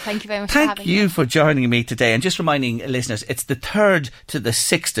 Thank you very much for having me. Thank you for joining me today, and just reminding listeners, it's the 3rd to the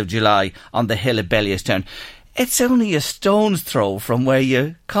 6th of July on the hill of Bellewstown. It's only a stone's throw from where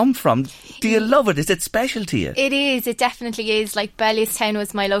you come from. Do you love it? Is it special to you? It is. It definitely is. Like, Bellewstown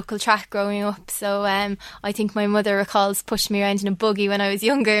was my local track growing up, so I think my mother recalls pushing me around in a buggy when I was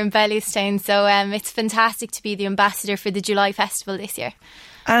younger in Bellewstown, so it's fantastic to be the ambassador for the July Festival this year.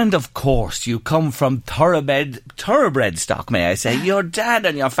 And of course, you come from thoroughbred stock, may I say. Your dad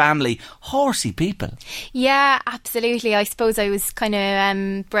and your family, horsey people. Yeah, absolutely. I suppose I was kind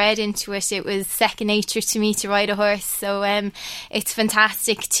of bred into it. It was second nature to me to ride a horse. So it's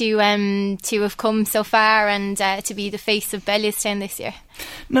fantastic to have come so far and to be the face of Bellewstown this year.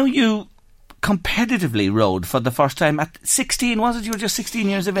 Now, you competitively rode for the first time at 16, was it? You were just 16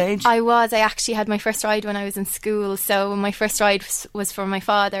 years of age? I was. I actually had my first ride when I was in school, so my first ride was for my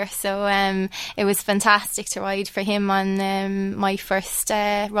father, so it was fantastic to ride for him on my first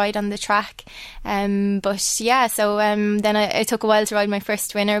ride on the track. But yeah, so then it took a while to ride my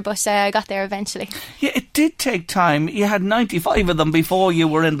first winner, but I got there eventually. Yeah, it did take time. You had 95 of them before you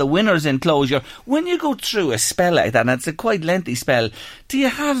were in the winner's enclosure. When you go through a spell like that, and it's a quite lengthy spell, do you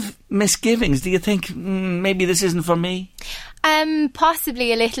have misgivings? Do you think maybe this isn't for me?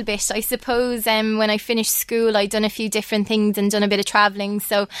 Possibly a little bit. I suppose when I finished school I'd done a few different things and done a bit of travelling,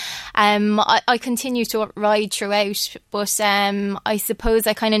 so I continued to ride throughout, but I suppose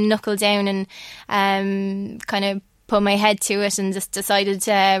I kind of knuckled down and kind of put my head to it and just decided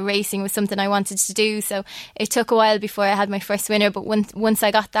racing was something I wanted to do. So it took a while before I had my first winner, but once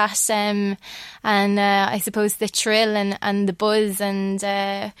I got that and I suppose the thrill and the buzz and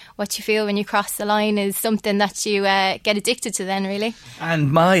what you feel when you cross the line is something that you get addicted to then, really.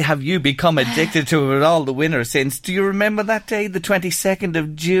 And have you become addicted to it with all the winners since. Do you remember that day, the 22nd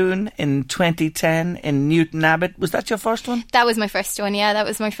of June in 2010 in Newton Abbot? Was that your first one? That was my first one, yeah. That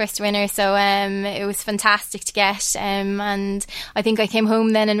was my first winner, so it was fantastic to get. and I think I came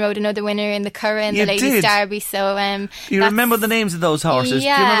home then and rode another winner in the Curragh and You the Ladies did? Derby. So Do you remember the names of those horses?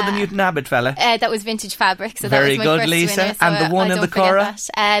 Yeah. Do you remember the Newton Abbott fella? that was Vintage Fabric. So Very that was my good, first Lisa. winner, so And the one I in the don't forget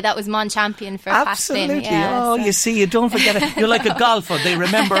Curragh? That was Mon Champion for Pat Flynn. Absolutely. Yeah, You see, you don't forget it. You're like a golfer. They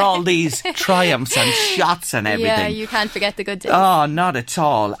remember all these triumphs and shots and everything. Yeah, you can't forget the good days. Oh, not at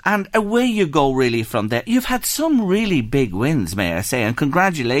all. And away you go really from there. You've had some really big wins, may I say, and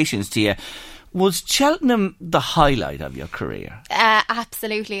congratulations to you. Was Cheltenham the highlight of your career?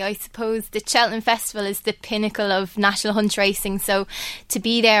 Absolutely. I suppose the Cheltenham Festival is the pinnacle of national hunt racing. So to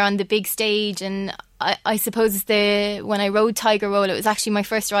be there on the big stage, and I suppose when I rode Tiger Roll, it was actually my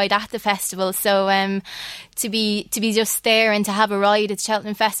first ride at the festival. So to be just there and to have a ride at the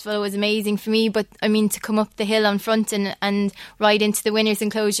Cheltenham Festival was amazing for me. But I mean, to come up the hill on front and ride into the winners'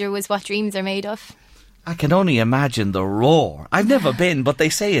 enclosure was what dreams are made of. I can only imagine the roar. I've never been, but they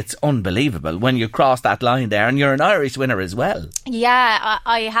say it's unbelievable when you cross that line there, and you're an Irish winner as well. Yeah,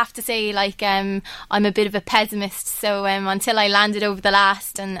 I have to say, I'm a bit of a pessimist, so until I landed over the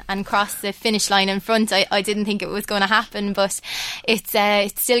last and crossed the finish line in front, I didn't think it was going to happen, but it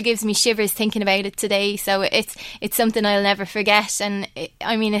still gives me shivers thinking about it today, so it's something I'll never forget, and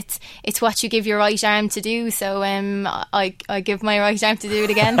it's what you give your right arm to do, so I give my right arm to do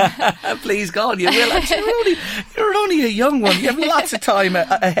it again. Please God, you will. You're only a young one. You have lots of time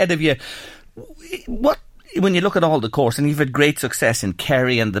ahead of you. When you look at all the course, and you've had great success in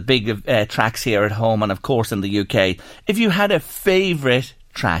Kerry and the big tracks here at home, and of course in the UK, if you had a favourite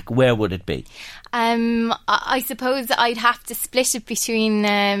track, where would it be? I suppose I'd have to split it between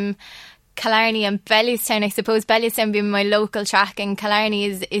Killarney and Bellewstown. I suppose Bellewstown being my local track, and Killarney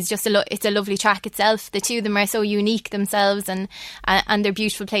is just it's a lovely track itself. The two of them are so unique themselves, and they're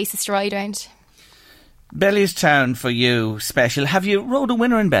beautiful places to ride around. Bellewstown for you, special. Have you rode a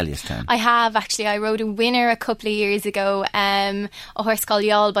winner in Bellewstown? I have, actually. I rode a winner a couple of years ago, a horse called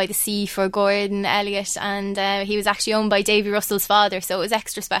Youghal by the Sea for Gordon Elliott, and he was actually owned by Davy Russell's father, so it was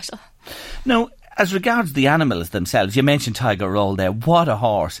extra special. Now, as regards the animals themselves, you mentioned Tiger Roll there. What a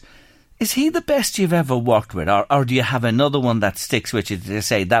horse. Is he the best you've ever worked with, or do you have another one that sticks with you to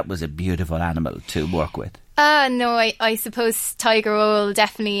say that was a beautiful animal to work with? No, I suppose Tiger Roll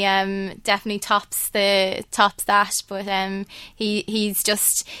definitely tops that, but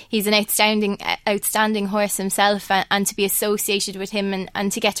he's an outstanding horse himself, and to be associated with him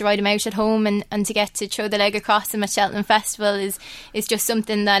and to get to ride him out at home and to get to throw the leg across him at Cheltenham Festival is just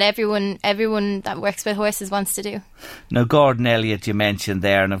something that everyone that works with horses wants to do. Now, Gordon Elliott you mentioned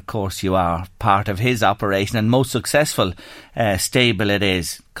there, and of course you are part of his operation and most successful stable it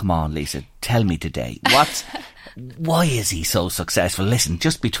is. Come on, Lisa, tell me today, why is he so successful? Listen,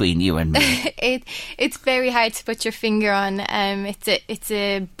 just between you and me. It's very hard to put your finger on. It's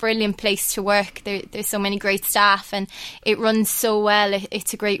a brilliant place to work. There's so many great staff, and it runs so well.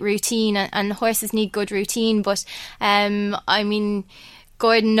 It's a great routine, and horses need good routine. But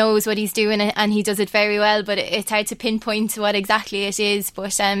Gordon knows what he's doing, and he does it very well, but it's hard to pinpoint what exactly it is,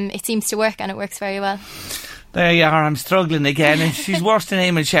 but it seems to work, and it works very well. There you are, I'm struggling again, and she's worse than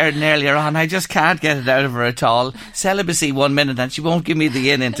Eamon Sheridan earlier on. I just can't get it out of her at all. Celibacy 1 minute and she won't give me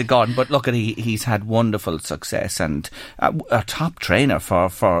the in into Gordon, but look at he's had wonderful success and a top trainer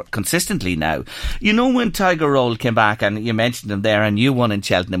for consistently now. You know, when Tiger Roll came back, and you mentioned him there, and you won in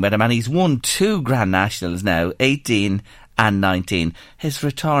Cheltenham with him, and he's won 2 Grand Nationals now, 18 and 19. His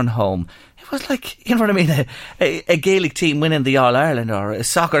return home, it was like, you know what I mean, a Gaelic team winning the All-Ireland, or a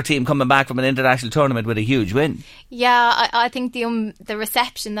soccer team coming back from an international tournament with a huge win. Yeah, I think the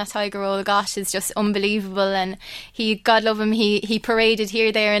reception that Tiger Roll got is just unbelievable, and God love him, he paraded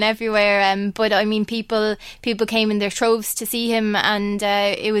here, there and everywhere, but I mean people came in their troves to see him, and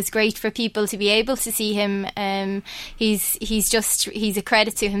it was great for people to be able to see him. He's a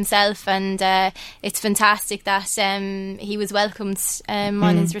credit to himself, and it's fantastic that he was welcomed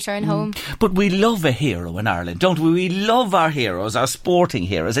on his return home. But we love a hero in Ireland, don't we? We love our heroes, our sporting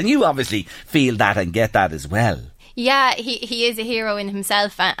heroes, and you obviously feel that and get that as well. Yeah, he is a hero in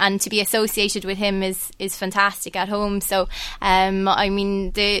himself, and to be associated with him is fantastic at home. So,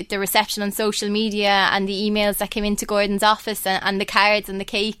 the reception on social media and the emails that came into Gordon's office, and the cards and the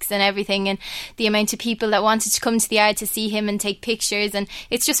cakes and everything, and the amount of people that wanted to come to the yard to see him and take pictures, and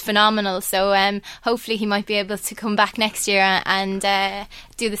it's just phenomenal. So, hopefully he might be able to come back next year and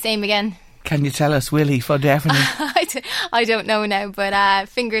do the same again. Can you tell us, will he, for definite? I don't know now, but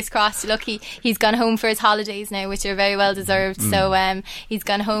fingers crossed. Look, he's gone home for his holidays now, which are very well deserved. So he's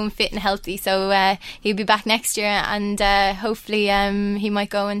gone home fit and healthy. So he'll be back next year, and hopefully he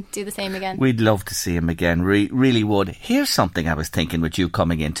might go and do the same again. We'd love to see him again, really would. Here's something I was thinking with you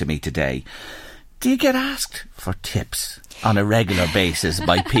coming into me today. Do you get asked for tips on a regular basis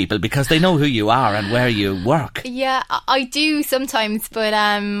by people because they know who you are and where you work? Yeah, I do sometimes, but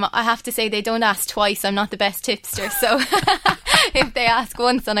I have to say they don't ask twice. I'm not the best tipster, so if they ask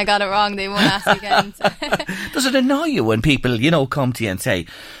once and I got it wrong, they won't ask again. So. Does it annoy you when people, come to you and say,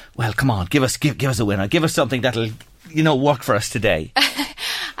 well, come on, give us a winner, give us something that'll, work for us today?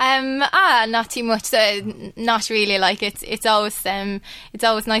 Not too much. Not really. Like it's always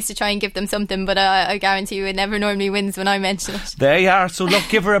nice to try and give them something, but I guarantee you it never normally wins when I mention it. There you are. So look,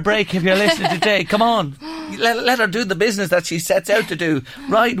 give her a break if you're listening today. Come on, let her do the business that she sets out to do.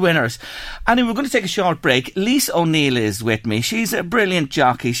 Ride winners. Anyway, we're going to take a short break. Lisa O'Neill is with me. She's a brilliant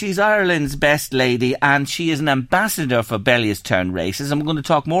jockey. She's Ireland's best lady, and she is an ambassador for Bellewstown races. And we're going to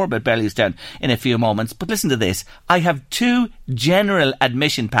talk more about Bellewstown in a few moments. But listen to this. I have 2 general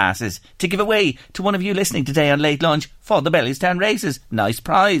admission passes to give away to one of you listening today on Late Lunch for the Bellewstown races. Nice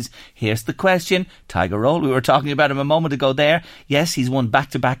prize. Here's the question. Tiger Roll, we were talking about him a moment ago there. Yes, he's won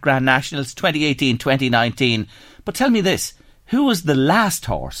back-to-back Grand Nationals 2018, 2019. But tell me this, who was the last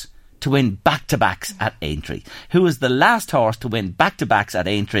horse to win back-to-backs at Aintree? Who was the last horse to win back-to-backs at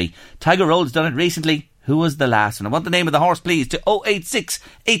Aintree? Tiger Roll's done it recently. Who was the last? And I want the name of the horse, please, to 086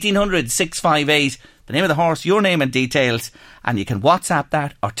 1800 658. The name of the horse, your name and details, and you can WhatsApp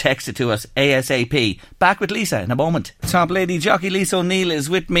that or text it to us ASAP. Back with Lisa in a moment. Top lady jockey Lisa O'Neill is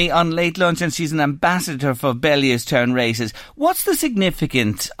with me on Late Lunch, and she's an ambassador for Bellewstown races. What's the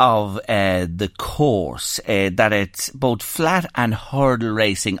significance of the course, that it's both flat and hurdle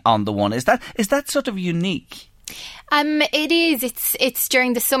racing on the one? Is that sort of unique? It is. It's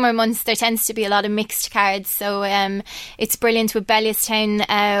during the summer months. There tends to be a lot of mixed cards, so it's brilliant with Bellewstown.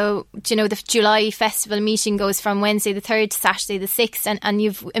 The July festival meeting goes from Wednesday the 3rd to Saturday the 6th, and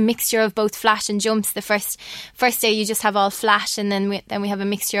you've a mixture of both flat and jumps. The first day you just have all flat, and then we have a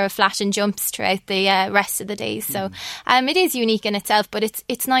mixture of flat and jumps throughout the rest of the days. So it is unique in itself, but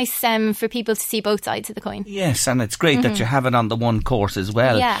it's nice for people to see both sides of the coin. Yes, and it's great that you have it on the one course as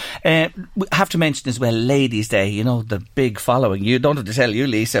well. Yeah. We have to mention as well Ladies' Day. The big following. You don't have to tell you,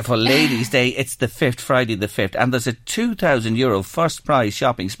 Lisa. For Ladies' Day, it's the 5th, Friday the 5th, and there's a €2,000 first prize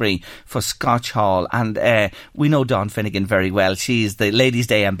shopping spree for Scotch Hall. And we know Dawn Finnegan very well. She's the Ladies'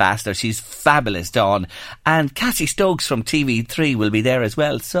 Day ambassador. She's fabulous, Dawn. And Cassie Stokes from TV3 will be there as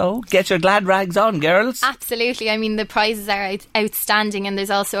well. So get your glad rags on, girls. Absolutely. I mean, the prizes are outstanding, and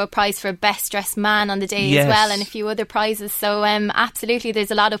there's also a prize for best dressed man on the day as well, and a few other prizes. So absolutely, there's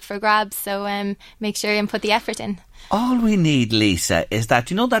a lot up for grabs. So make sure and put the effort in. All we need, Lisa, is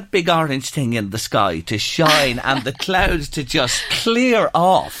that big orange thing in the sky to shine and the clouds to just clear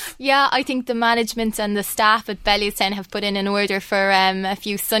off. Yeah, I think the management and the staff at Bellewstown have put in an order for a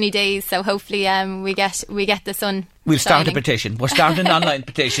few sunny days, so hopefully we get the sun. We'll start a petition. We're starting an online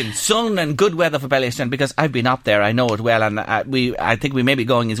petition. Sun and good weather for Bellewstown, because I've been up there, I know it well, and I think we may be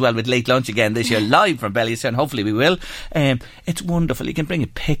going as well with Late Lunch again this year, live from Bellewstown. Hopefully we will. It's wonderful. You can bring a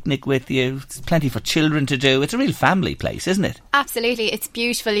picnic with you. There's plenty for children to do. It's a real family place, isn't it? Absolutely. It's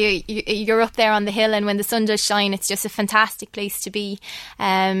beautiful. You're up there on the hill, and when the sun does shine, it's just a fantastic place to be.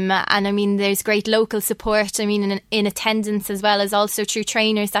 And I mean, there's great local support. I mean, in attendance, as well as also through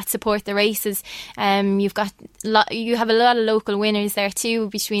trainers that support the races. You have a lot of local winners there too,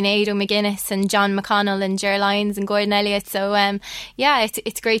 between Ado McGuinness and John McConnell and Ger Lyons and Gordon Elliott. So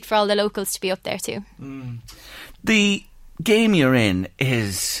it's great for all the locals to be up there too. The game you're in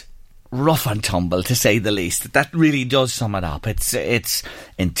is rough and tumble, to say the least. That really does sum it up. It's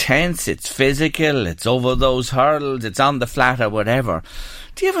intense, it's physical, it's over those hurdles, it's on the flat or whatever.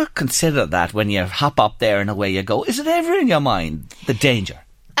 Do you ever consider that when you hop up there and away you go? Is it ever in your mind, the danger?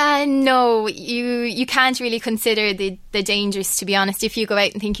 No, you can't really consider the dangers, to be honest. If you go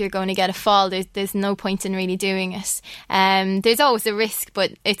out and think you're going to get a fall, there's no point in really doing it. There's always a risk,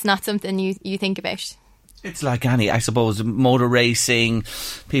 but it's not something you think about. It's like any, I suppose, motor racing,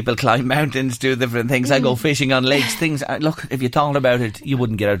 people climb mountains, do different things. I go fishing on lakes, things. Look, if you thought about it, you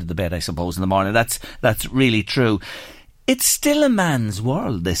wouldn't get out of the bed, I suppose, in the morning. That's really true. It's still a man's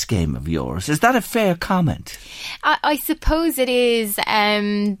world, this game of yours. Is that a fair comment? I suppose it is.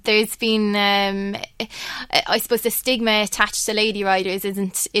 There's been, I suppose, the stigma attached to lady riders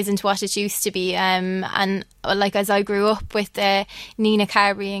isn't what it used to be. And like, as I grew up with Nina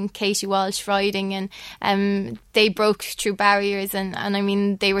Carberry and Katie Walsh riding, and they broke through barriers, and I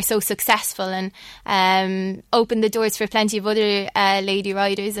mean, they were so successful and opened the doors for plenty of other lady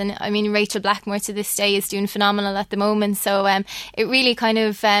riders. And I mean, Rachel Blackmore to this day is doing phenomenal at the moment. So it really kind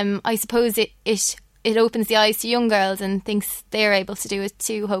of, I suppose it opens the eyes to young girls and thinks they're able to do it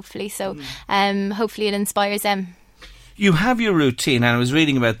too, hopefully. So hopefully it inspires them. You have your routine, and I was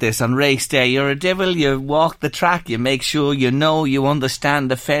reading about this on race day. You're a devil, you walk the track, you make sure you know, you understand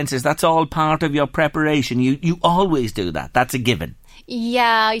the fences. That's all part of your preparation. You always do that. That's a given.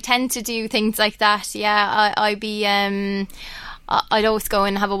 Yeah, I tend to do things like that. Yeah, I'd always go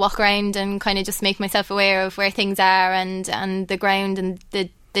and have a walk around and kind of just make myself aware of where things are and the ground and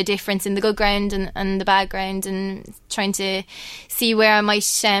the difference in the good ground and the bad ground, and trying to see where I might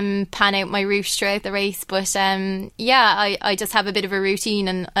pan out my route throughout the race. But I just have a bit of a routine,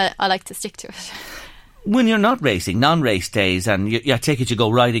 and I like to stick to it. When you're not racing, non-race days, and you take it, you go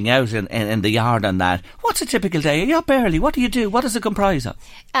riding out in the yard and that, what's a typical day? You're up early. What do you do? What does it comprise of?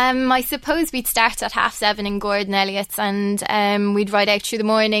 I suppose we'd start at 7:30 in Gordon Elliott's, and we'd ride out through the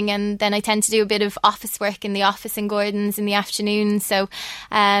morning, and then I tend to do a bit of office work in the office in Gordon's in the afternoon. So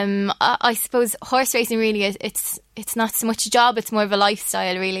I suppose horse racing really it's not so much a job, it's more of a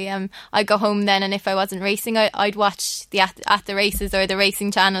lifestyle really. I'd go home then, and if I wasn't racing, I'd watch the at the races or the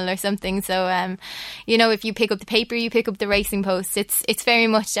racing channel or something. So if you pick up the paper, you pick up the racing post. It's very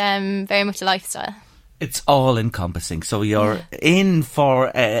much a lifestyle. It's all encompassing. So you're in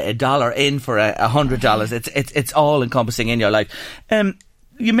for $1, in for $100. It's all encompassing in your life.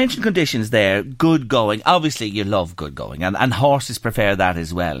 You mentioned conditions there, good going. Obviously you love good going, and horses prefer that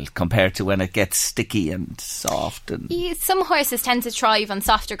as well, compared to when it gets sticky and soft. And some horses tend to thrive on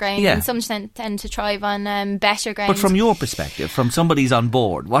softer ground, and some tend to thrive on better ground. But from your perspective, from somebody's on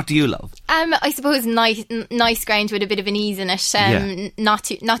board, what do you love? I suppose nice ground with a bit of an ease in it, not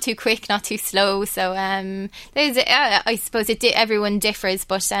too quick, not too slow. So I suppose everyone differs,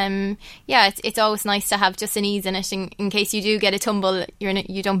 but it's always nice to have just an ease in it in case you do get a tumble.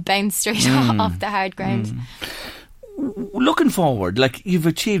 You don't bounce straight off the hard ground. Looking forward, like, you've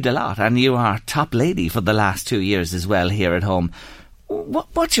achieved a lot, and you are top lady for the last 2 years as well here at home.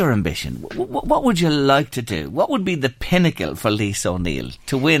 What's your ambition? What would you like to do? What would be the pinnacle for Lisa O'Neill?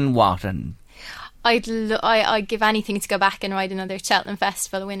 To win what? And I'd give anything to go back and ride another Cheltenham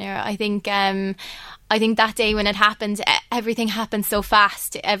Festival winner. I think that day when it happened, everything happened so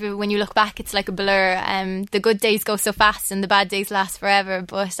fast. When you look back, it's like a blur. The good days go so fast, and the bad days last forever.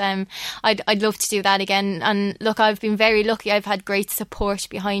 But I'd love to do that again. And look, I've been very lucky. I've had great support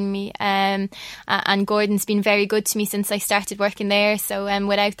behind me, and Gordon's been very good to me since I started working there. So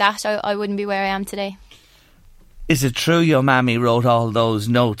without that, I wouldn't be where I am today. Is it true your mammy wrote all those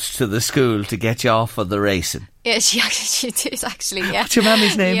notes to the school to get you off of the racing? Yeah, she did actually, yeah. What's your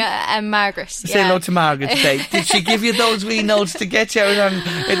mammy's name? Yeah, Margaret. Say hello to Margaret today. Did she give you those wee notes to get you out, and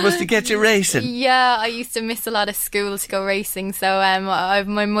it was to get you racing? Yeah, I used to miss a lot of school to go racing, so I've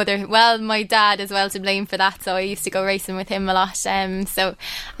my dad as well to blame for that, so I used to go racing with him a lot,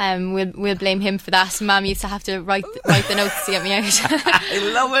 we'll blame him for that. Mum used to have to write the notes to get me out.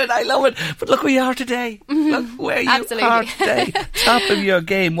 I love it. But look where you are today. Look where you are today. Top of your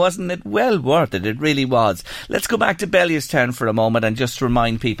game, wasn't it? Well worth it. It really was. Let's go back to Bellewstown for a moment and just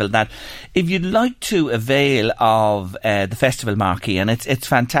remind people that if you'd like to avail of the festival marquee, and it's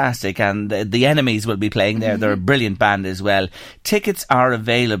fantastic, and the Enemies will be playing there. They're a brilliant band as well. Tickets are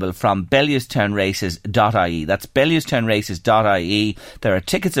available from bellewstownraces.ie. That's bellewstownraces.ie. There are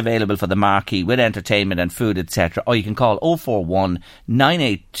tickets available for the marquee with entertainment and food, etc. Or you can call 041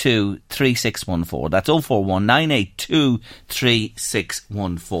 982 3614. That's 041 982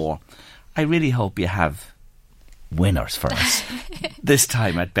 3614. I really hope you have winners for us this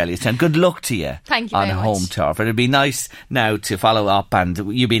time at Bellewstown. Good luck to you. Thank you on very home much. turf. It'd be nice now to follow up, and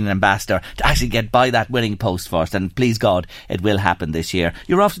you being an ambassador, to actually get by that winning post first, and please God it will happen this year.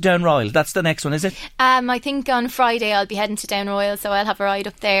 You're off to Down Royal. That's the next one, is it? I think on Friday I'll be heading to Down Royal, so I'll have a ride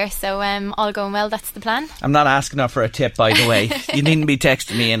up there, so all going well. That's the plan. I'm not asking her for a tip, by the way. You needn't be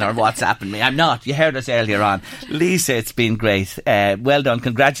texting me in or WhatsApping me. I'm not. You heard us earlier on. Lisa, it's been great. Well done.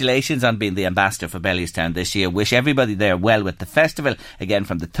 Congratulations on being the ambassador for Bellewstown this year. Wish everybody there well with the festival, again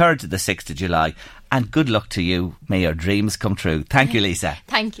from the 3rd to the 6th of July. And good luck to you. May your dreams come true. Thank you, Lisa.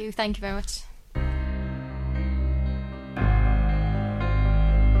 Thank you very much.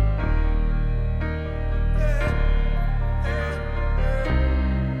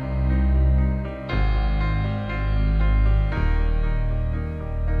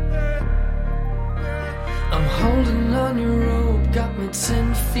 I'm holding on your rope, got me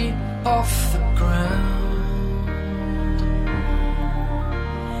 10 feet off the ground.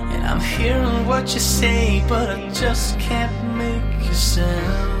 And I'm hearing what you say, but I just can't make you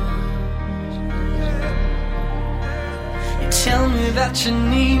sound. You tell me that you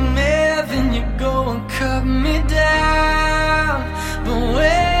need me, then you go and cut me down. But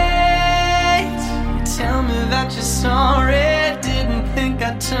wait, you tell me that you're sorry, didn't think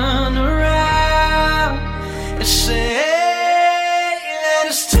I'd turn around. It's say that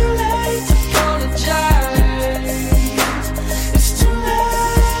it's too late to apologize. It's too late.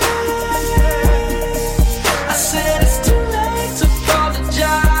 I said it's too late to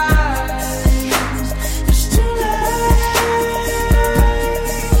apologize. It's too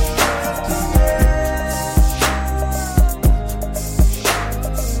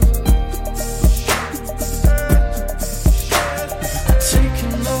take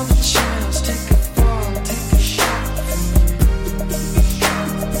another chance, take a fall, take a shot.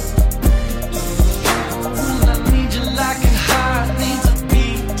 I need you like a heart needs a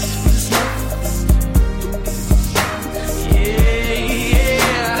beat.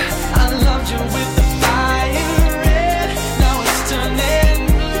 Yeah, I loved you with the fire red. Now it's turning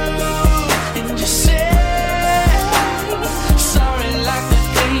blue. And you say sorry like the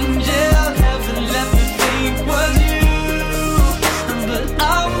angel. Heaven let me think was you. But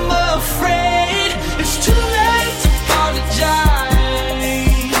I'm afraid it's too late to apologize.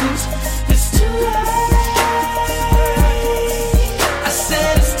 It's too late. I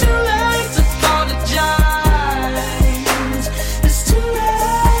said it's too late to apologize. It's too late.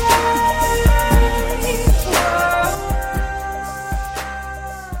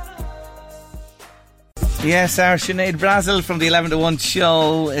 Yes, our Sinead Brazel from the 11 to 1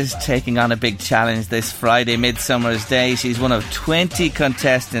 show is taking on a big challenge this Friday, Midsummer's Day. She's one of 20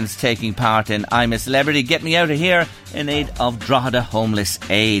 contestants taking part in I'm a Celebrity. Get Me Out of Here in aid of Drogheda Homeless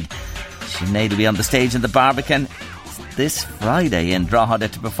Aid. Sinead will be on the stage in the Barbican this Friday in Drogheda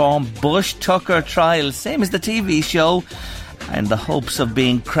to perform Bush Tucker Trials, same as the TV show, in the hopes of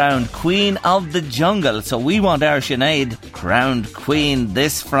being crowned Queen of the Jungle. So we want our Sinead crowned Queen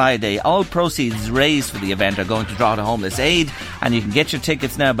this Friday. All proceeds raised for the event are going to Drogheda Homeless Aid, and you can get your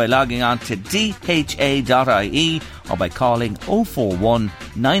tickets now by logging on to dha.ie or by calling 041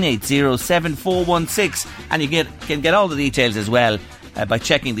 980 7416, and you can get all the details as well by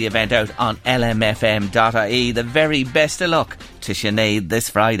checking the event out on lmfm.ie. The very best of luck to Sinead this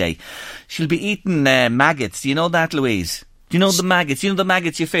Friday. She'll be eating maggots. Do you know that, Louise? Do you know the maggots? You know the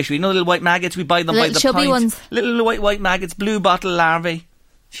maggots you fish with? You know the little white maggots? We buy them by the chubby pint. Ones. Little white maggots, blue bottle larvae.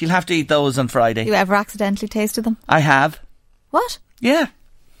 She'll have to eat those on Friday. You ever accidentally tasted them? I have. What? Yeah.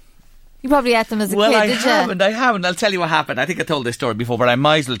 You probably ate them as a kid, did you? I haven't. I'll tell you what happened. I think I told this story before, but I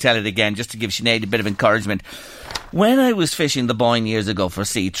might as well tell it again just to give Sinead a bit of encouragement. When I was fishing the Boyne years ago for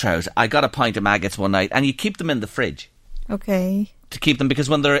sea trout, I got a pint of maggots one night, and you keep them in the fridge. Okay. To keep them, because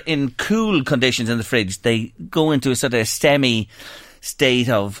when they're in cool conditions in the fridge, they go into a sort of semi state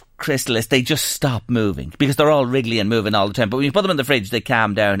of chrysalis. They just stop moving because they're all wriggly and moving all the time. But when you put them in the fridge, they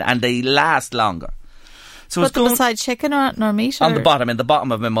calm down and they last longer. So Put them beside chicken or meat? On the bottom, in the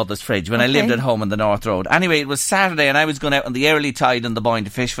bottom of my mother's fridge when I lived at home on the North Road. Anyway, it was Saturday and I was going out on the early tide in the Boyne to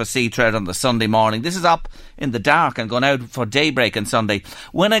fish for sea trout on the Sunday morning. This is up in the dark and going out for daybreak on Sunday.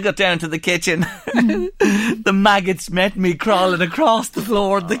 When I got down to the kitchen, the maggots met me crawling across the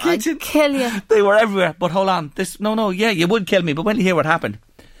floor of the kitchen. I'd kill you. They were everywhere. But hold on. You would kill me. But when you hear what happened,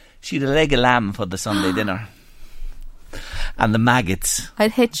 she had a leg of lamb for the Sunday dinner. And the maggots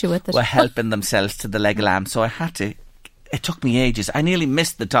I'd hit you with it. were helping themselves to the leg of lamb. So I had to, it took me ages. I nearly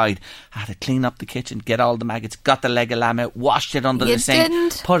missed the tide. I had to clean up the kitchen, get all the maggots, got the leg of lamb out, washed it under the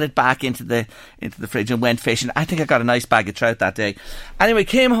sink, put it back into the fridge and went fishing. I think I got a nice bag of trout that day. Anyway,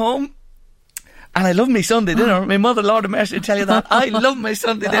 came home and I love my Sunday dinner. My mother, Lord of mercy, will tell you that. I love my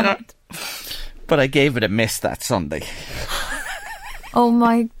Sunday dinner. But I gave it a miss that Sunday. Oh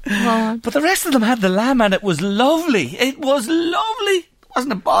my God. But the rest of them had the lamb and it was lovely. It was lovely. It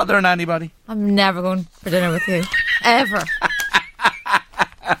wasn't bothering anybody. I'm never going for dinner with you. Ever.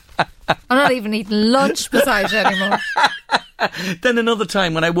 I'm not even eating lunch beside you anymore. Then another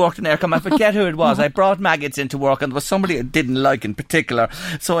time when I worked in Aircom, I forget who it was, I brought maggots into work and there was somebody I didn't like in particular,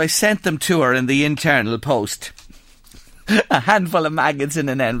 so I sent them to her in the internal post. A handful of maggots in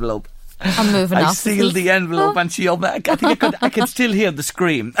an envelope. I'm moving I off. sealed the envelope and she opened it. I could still hear the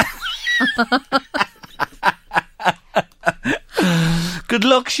scream. Good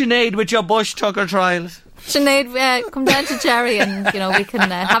luck, Sinead, with your Bush Tucker trials. Sinead, come down to Jerry and, we can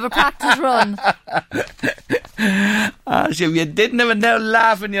have a practice run. So if you didn't have a no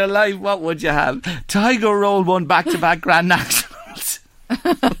laugh in your life, what would you have? Tiger Roll won back-to-back Grand Nationals.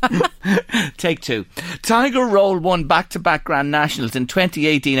 Take two. Tiger Roll won back-to-back Grand Nationals in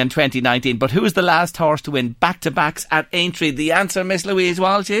 2018 and 2019, but who was the last horse to win back-to-backs at Aintree? The answer, Miss Louise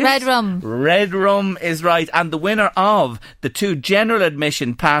Walsh, is Red Rum. Red Rum is right, and the winner of the 2 general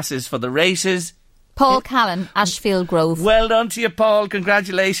admission passes for the races, Paul Callan, Ashfield Grove. Well done to you, Paul.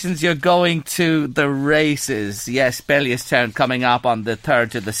 Congratulations. You're going to the races. Yes, Belliostown coming up on the 3rd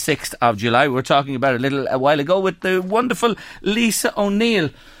to the 6th of July. We were talking about it a while ago with the wonderful Lisa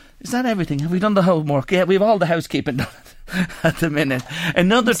O'Neill. Is that everything? Have we done the homework? Yeah, we have all the housekeeping done at the minute.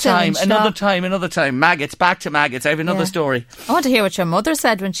 Another time. Maggots, back to maggots. I have another story. I want to hear what your mother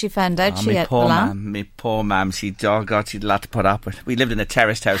said when she found out she had lamb. My poor mam, she'd a lot to put up with. We lived in a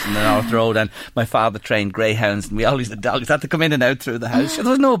terraced house in the North Road, and my father trained greyhounds, and we always, the dogs had to come in and out through the house. There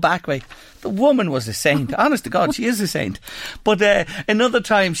was no back way. The woman was a saint. Honest to God, she is a saint. But another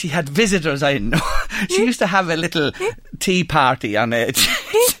time she had visitors, I know. She used to have a little tea party on a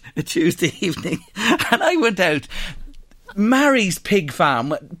Tuesday evening, and I went out. Mary's pig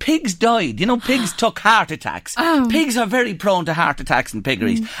farm. Pigs died. You know, pigs took heart attacks. Pigs are very prone to heart attacks and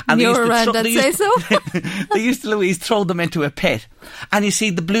piggeries. And they used to, Louise, throw them into a pit. And you see,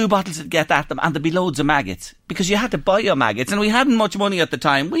 the blue bottles would get at them, and there'd be loads of maggots. Because you had to buy your maggots, and we hadn't much money at the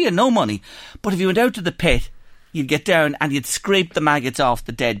time. We had no money. But if you went out to the pit, you'd get down and you'd scrape the maggots off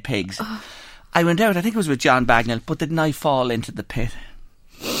the dead pigs. I went out, I think it was with John Bagnall, but didn't I fall into the pit?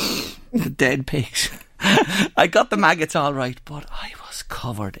 The dead pigs. I got the maggots all right, but I was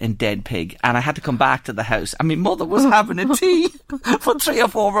covered in dead pig, and I had to come back to the house, and my mother was having a tea for 3 or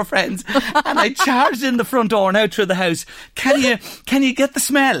 4 of her friends, and I charged in the front door and out through the house. Can you get the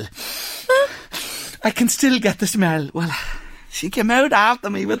smell? I can still get the smell. Well, she came out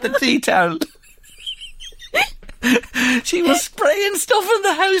after me with the tea towel. She was spraying stuff in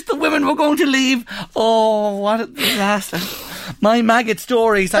the house. The women were going to leave. Oh, what a disaster. My maggot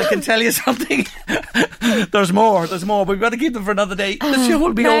stories, I can tell you something. There's more, but we've got to keep them for another day. The show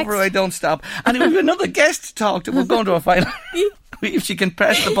will be over if I don't stop. And we have another guest to talk to. We're going to a final... If she can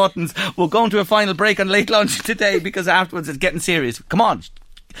press the buttons, we'll go into a final break on Late Lunch today, because afterwards it's getting serious. Come on.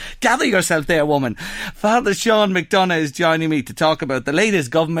 Gather yourself there, woman. Father Sean McDonough is joining me to talk about the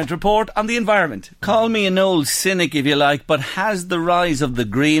latest government report on the environment. Call me an old cynic if you like, but has the rise of the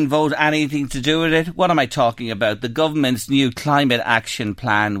Green vote anything to do with it? What am I talking about? The government's new climate action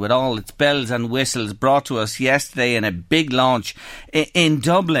plan, with all its bells and whistles, brought to us yesterday in a big launch in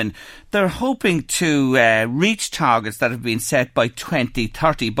Dublin. They're hoping to reach targets that have been set by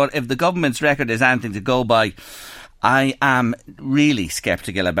 2030, but if the government's record is anything to go by, I am really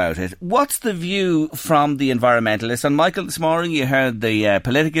sceptical about it. What's the view from the environmentalists? And Michael, this morning you heard the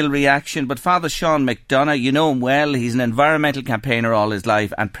political reaction, but Father Sean McDonough, you know him well. He's an environmental campaigner all his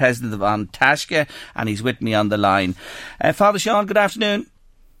life and president of An Taisce, and he's with me on the line. Father Sean, good afternoon.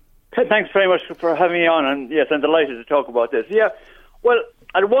 Thanks very much for having me on, and yes, I'm delighted to talk about this. Yeah, well,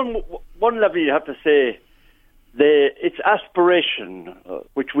 at one level you have to say it's aspiration,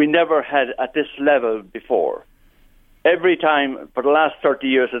 which we never had at this level before. Every time for the last 30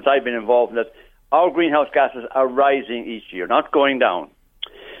 years since I've been involved in it, our greenhouse gases are rising each year, not going down.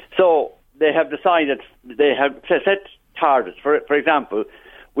 So they have decided, they have set targets. For example,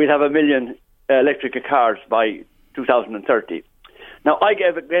 we'll have 1 million electric cars by 2030. Now, I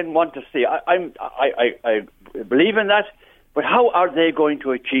again want to see, I believe in that, but how are they going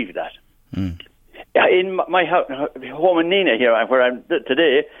to achieve that? In my home in Nina here, where I'm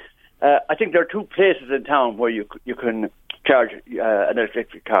today, I think there are 2 places in town where you can charge an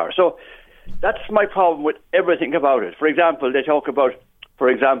electric car. So that's my problem with everything about it. For example, they talk about,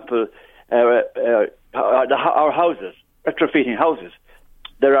 our houses, retrofitting houses.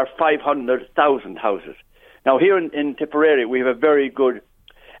 There are 500,000 houses. Now, here in Tipperary, we have a very good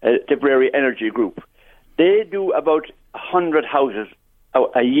Tipperary Energy Group. They do about 100 houses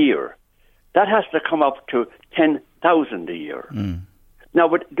a year. That has to come up to 10,000 a year. Now,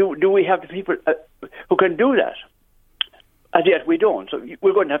 but do we have the people who can do that? As yet, we don't. So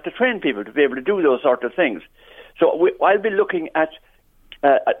we're going to have to train people to be able to do those sort of things. So I'll be looking at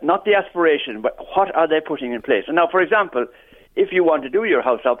not the aspiration, but what are they putting in place? And now, for example, if you want to do your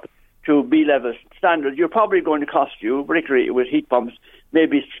house up to B-level standards, you're probably going to cost you, particularly with heat pumps,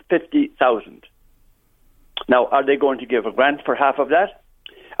 maybe 50,000. Now, are they going to give a grant for half of that?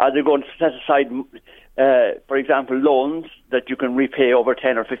 Are they going to set aside, for example, loans that you can repay over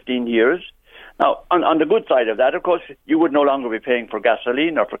 10 or 15 years? Now, on the good side of that, of course, you would no longer be paying for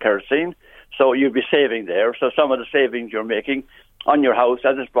gasoline or for kerosene, so you'd be saving there. So some of the savings you're making on your house,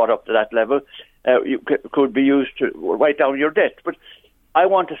 as it's brought up to that level, could be used to write down your debt. But I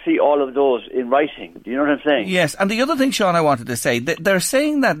want to see all of those in writing. Do you know what I'm saying? Yes, and the other thing, Sean, I wanted to say, they're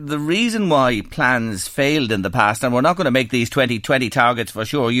saying that the reason why plans failed in the past, and we're not going to make these 2020 targets for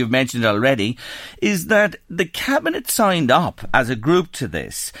sure, you've mentioned it already, is that the Cabinet signed up as a group to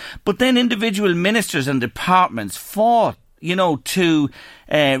this, but then individual ministers and departments fought to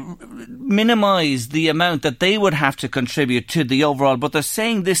minimise the amount that they would have to contribute to the overall. But they're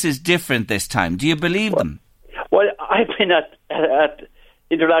saying this is different this time. Do you believe them? Well, I've been at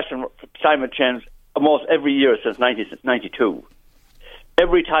International Climate Change almost every year since 1992.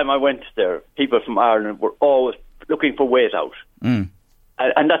 Every time I went there, people from Ireland were always looking for ways out.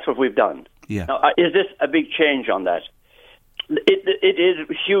 And that's what we've done. Yeah. Now, is this a big change on that? It is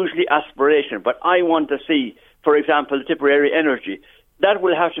hugely aspirational, but I want to see, for example, the Tipperary Energy. That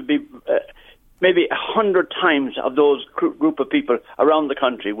will have to be maybe 100 times of those group of people around the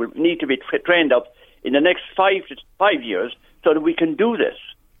country will need to be trained up in the next 5 years so that we can do this.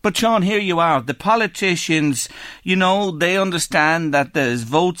 But Sean, here you are. The politicians, they understand that there's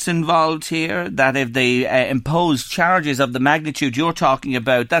votes involved here, that if they impose charges of the magnitude you're talking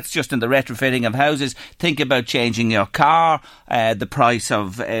about, that's just in the retrofitting of houses. Think about changing your car, the price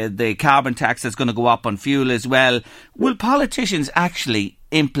of the carbon tax that's going to go up on fuel as well. Will politicians actually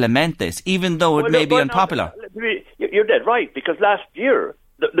implement this, even though it may be unpopular? You're dead right, because last year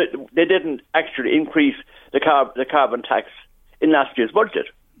they didn't actually increase the carbon tax in last year's budget.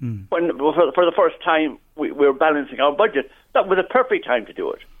 When for the first time we were balancing our budget, that was a perfect time to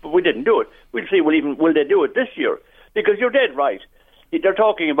do it, but we didn't do it. We'll see. Will they do it this year? Because you're dead right. They're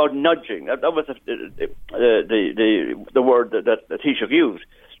talking about nudging. That was the word that Taoiseach used.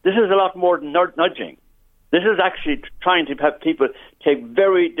 This is a lot more than nudging. This is actually trying to have people take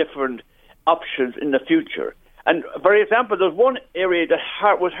very different options in the future. And for example, there's one area that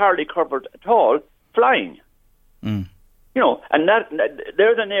was hardly covered at all: flying. And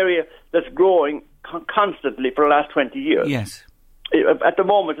there's an area that's growing constantly for the last 20 years. Yes. At the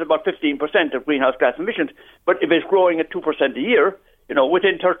moment, it's about 15% of greenhouse gas emissions. But if it's growing at 2% a year,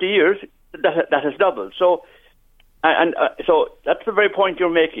 within 30 years, that has doubled. So, so that's the very point you're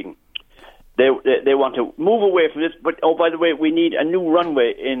making. They want to move away from this. But by the way, we need a new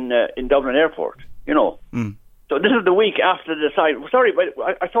runway in Dublin Airport. So this is the week after the decide. Sorry, but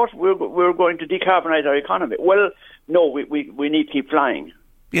I thought we were going to decarbonise our economy. Well, no, we need to keep flying.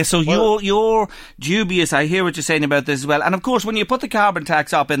 Yeah, so you're dubious. I hear what you're saying about this as well. And of course, when you put the carbon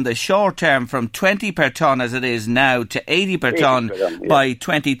tax up in the short term from 20 per tonne as it is now to 80 per tonne by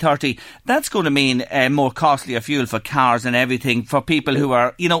 2030, that's going to mean more costlier fuel for cars and everything for people who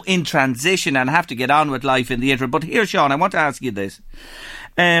are, in transition and have to get on with life in the interim. But here, Sean, I want to ask you this.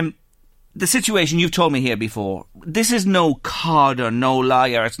 The situation you've told me here before, this is no cod or no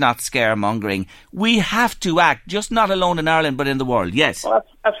liar, it's not scaremongering. We have to act, just not alone in Ireland but in the world, yes? Well,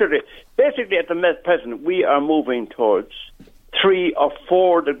 absolutely. Basically, at the present, we are moving towards 3 or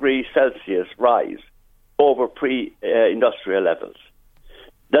 4 degrees Celsius rise over pre-industrial levels.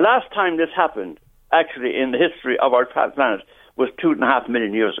 The last time this happened, actually, in the history of our planet, was 2.5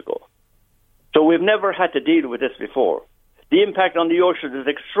 million years ago. So we've never had to deal with this before. The impact on the ocean is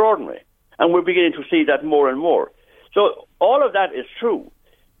extraordinary. And we're beginning to see that more and more. So all of that is true.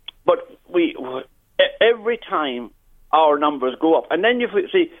 But every time our numbers go up, and then you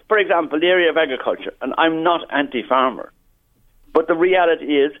see, for example, the area of agriculture, and I'm not anti-farmer, but the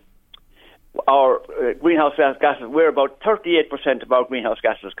reality is our greenhouse gases, we're about 38% of our greenhouse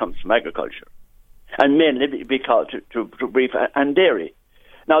gases comes from agriculture, and mainly because to beef and dairy.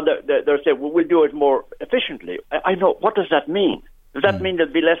 Now, they're saying, well, we'll do it more efficiently. I know, what does that mean? Does that mean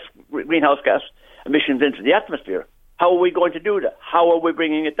there'll be less greenhouse gas emissions into the atmosphere? How are we going to do that? How are we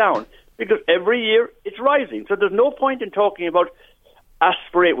bringing it down? Because every year it's rising. So there's no point in talking about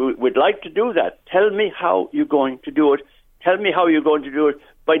aspirate. We'd like to do that. Tell me how you're going to do it. Tell me how you're going to do it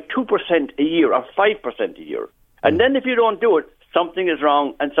by 2% a year or 5% a year. And then if you don't do it, something is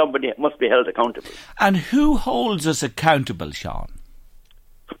wrong and somebody must be held accountable. And who holds us accountable, Sean?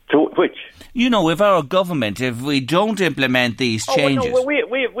 To which? If our government, if we don't implement these changes... Well,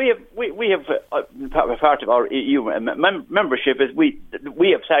 we have part of our EU membership is we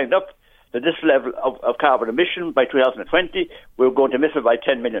have signed up to this level of carbon emission by 2020. We're going to miss it by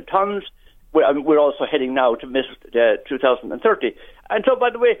 10 million tonnes. We're also heading now to miss 2030. And so, by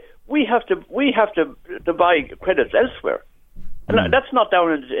the way, we have to buy credits elsewhere. And that's not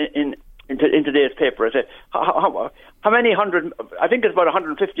down in today's paper. I say, how many hundred? I think it's about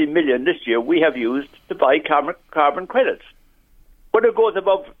 150 million this year we have used to buy carbon credits. When it goes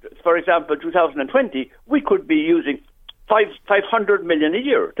above, for example, 2020, we could be using 500 million a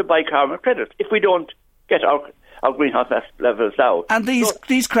year to buy carbon credits if we don't get our greenhouse gas levels down. And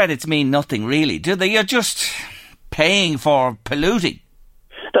these credits mean nothing, really, do they? You're just paying for polluting.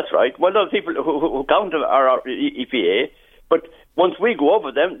 That's right. Well, those people who count are our EPA, but once we go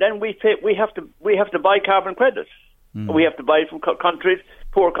over them, then we have to buy carbon credits. We have to buy from countries,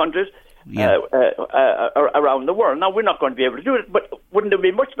 poor countries, around the world. Now, we're not going to be able to do it, but wouldn't it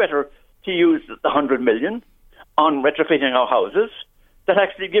be much better to use the 100 million on retrofitting our houses than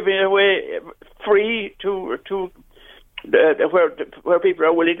actually giving it away free to where people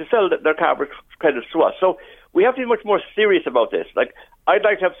are willing to sell their carbon credits to us? So we have to be much more serious about this. Like, I'd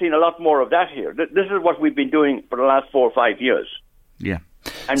like to have seen a lot more of that here. This is what we've been doing for the last 4 or 5 years. Yeah.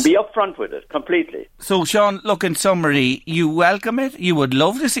 And be upfront with it completely. So, Sean, look, in summary, you welcome it. You would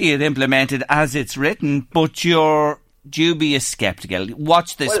love to see it implemented as it's written, but you're dubious sceptical.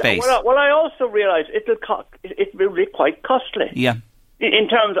 Watch this space. Well, I also realise it will be quite costly. Yeah. In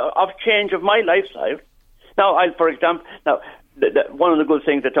terms of change of my lifestyle. Now, for example, one of the good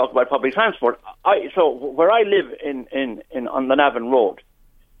things they talk about public transport. So where I live in on the Navan Road,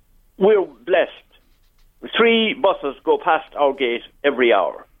 we're blessed. 3 buses go past our gate every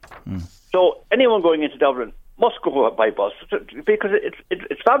hour. So anyone going into Dublin must go by bus because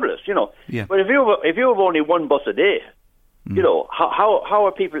it's fabulous, you know. Yeah. But if you have only 1 bus a day, you know, how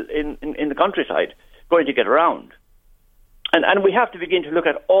are people in the countryside going to get around? And we have to begin to look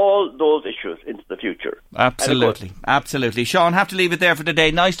at all those issues into the future. Absolutely. Absolutely. Sean, have to leave it there for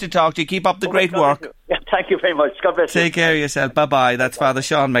today. Nice to talk to you. Keep up the great work. Yeah, thank you very much. God bless you. Take care of yourself. Bye-bye. That's Father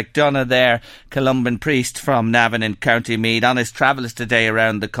Sean McDonough there, Columban priest from Navan in County Meath, on his travels today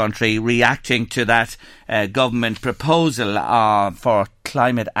around the country, reacting to that government proposal for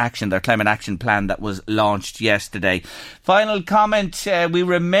climate action, their climate action plan that was launched yesterday. Final comment, we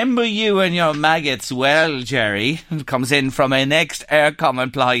remember you and your maggots well, Jerry. It comes in from an ex-Aircom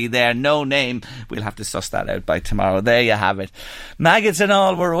employee there, no name. We'll have to suss that out by tomorrow. There you have it. Maggots and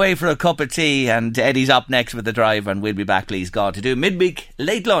all, we're away for a cup of tea, and Eddie's up next with The Drive, and we'll be back, please God, to do midweek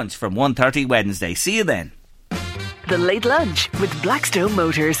late lunch from 1:30 Wednesday. See you then. The Late Lunch with Blackstone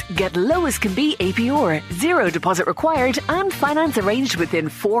Motors. Get low as can be APR, 0 deposit required, and finance arranged within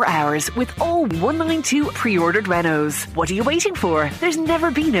 4 hours with all 192 pre-ordered Renaults. What are you waiting for? There's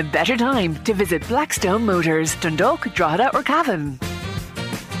never been a better time to visit Blackstone Motors, Dundalk, Drogheda or Cavan.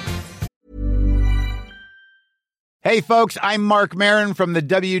 Hey folks, I'm Mark Maron from the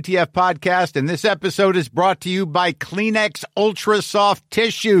WTF Podcast, and this episode is brought to you by Kleenex Ultra Soft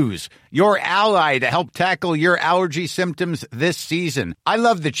Tissues, your ally to help tackle your allergy symptoms this season. I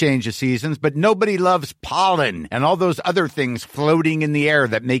love the change of seasons, but nobody loves pollen and all those other things floating in the air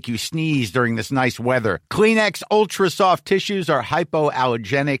that make you sneeze during this nice weather. Kleenex Ultra Soft Tissues are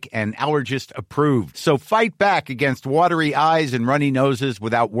hypoallergenic and allergist approved, so fight back against watery eyes and runny noses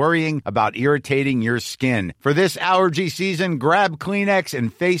without worrying about irritating your skin. For this allergy season, grab Kleenex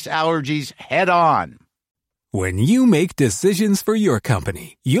and face allergies head on. When you make decisions for your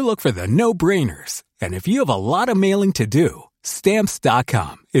company, you look for the no-brainers. And if you have a lot of mailing to do,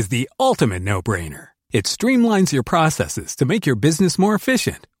 Stamps.com is the ultimate no-brainer. It streamlines your processes to make your business more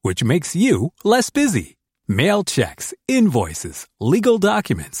efficient, which makes you less busy. Mail checks, invoices, legal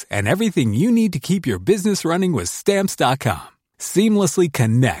documents, and everything you need to keep your business running with Stamps.com. Seamlessly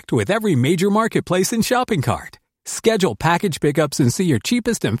connect with every major marketplace and shopping cart. Schedule package pickups and see your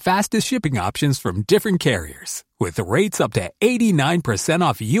cheapest and fastest shipping options from different carriers, with rates up to 89%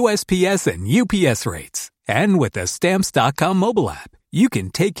 off USPS and UPS rates. And with the Stamps.com mobile app, you can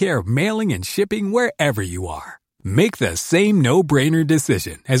take care of mailing and shipping wherever you are. Make the same no-brainer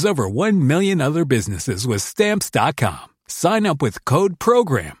decision as over 1 million other businesses with Stamps.com. Sign up with code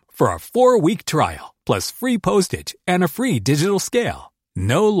PROGRAM for a 4-week trial, plus free postage and a free digital scale.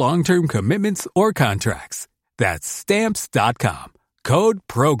 No long-term commitments or contracts. That's Stamps.com. Code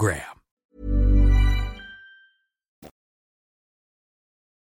PROGRAM.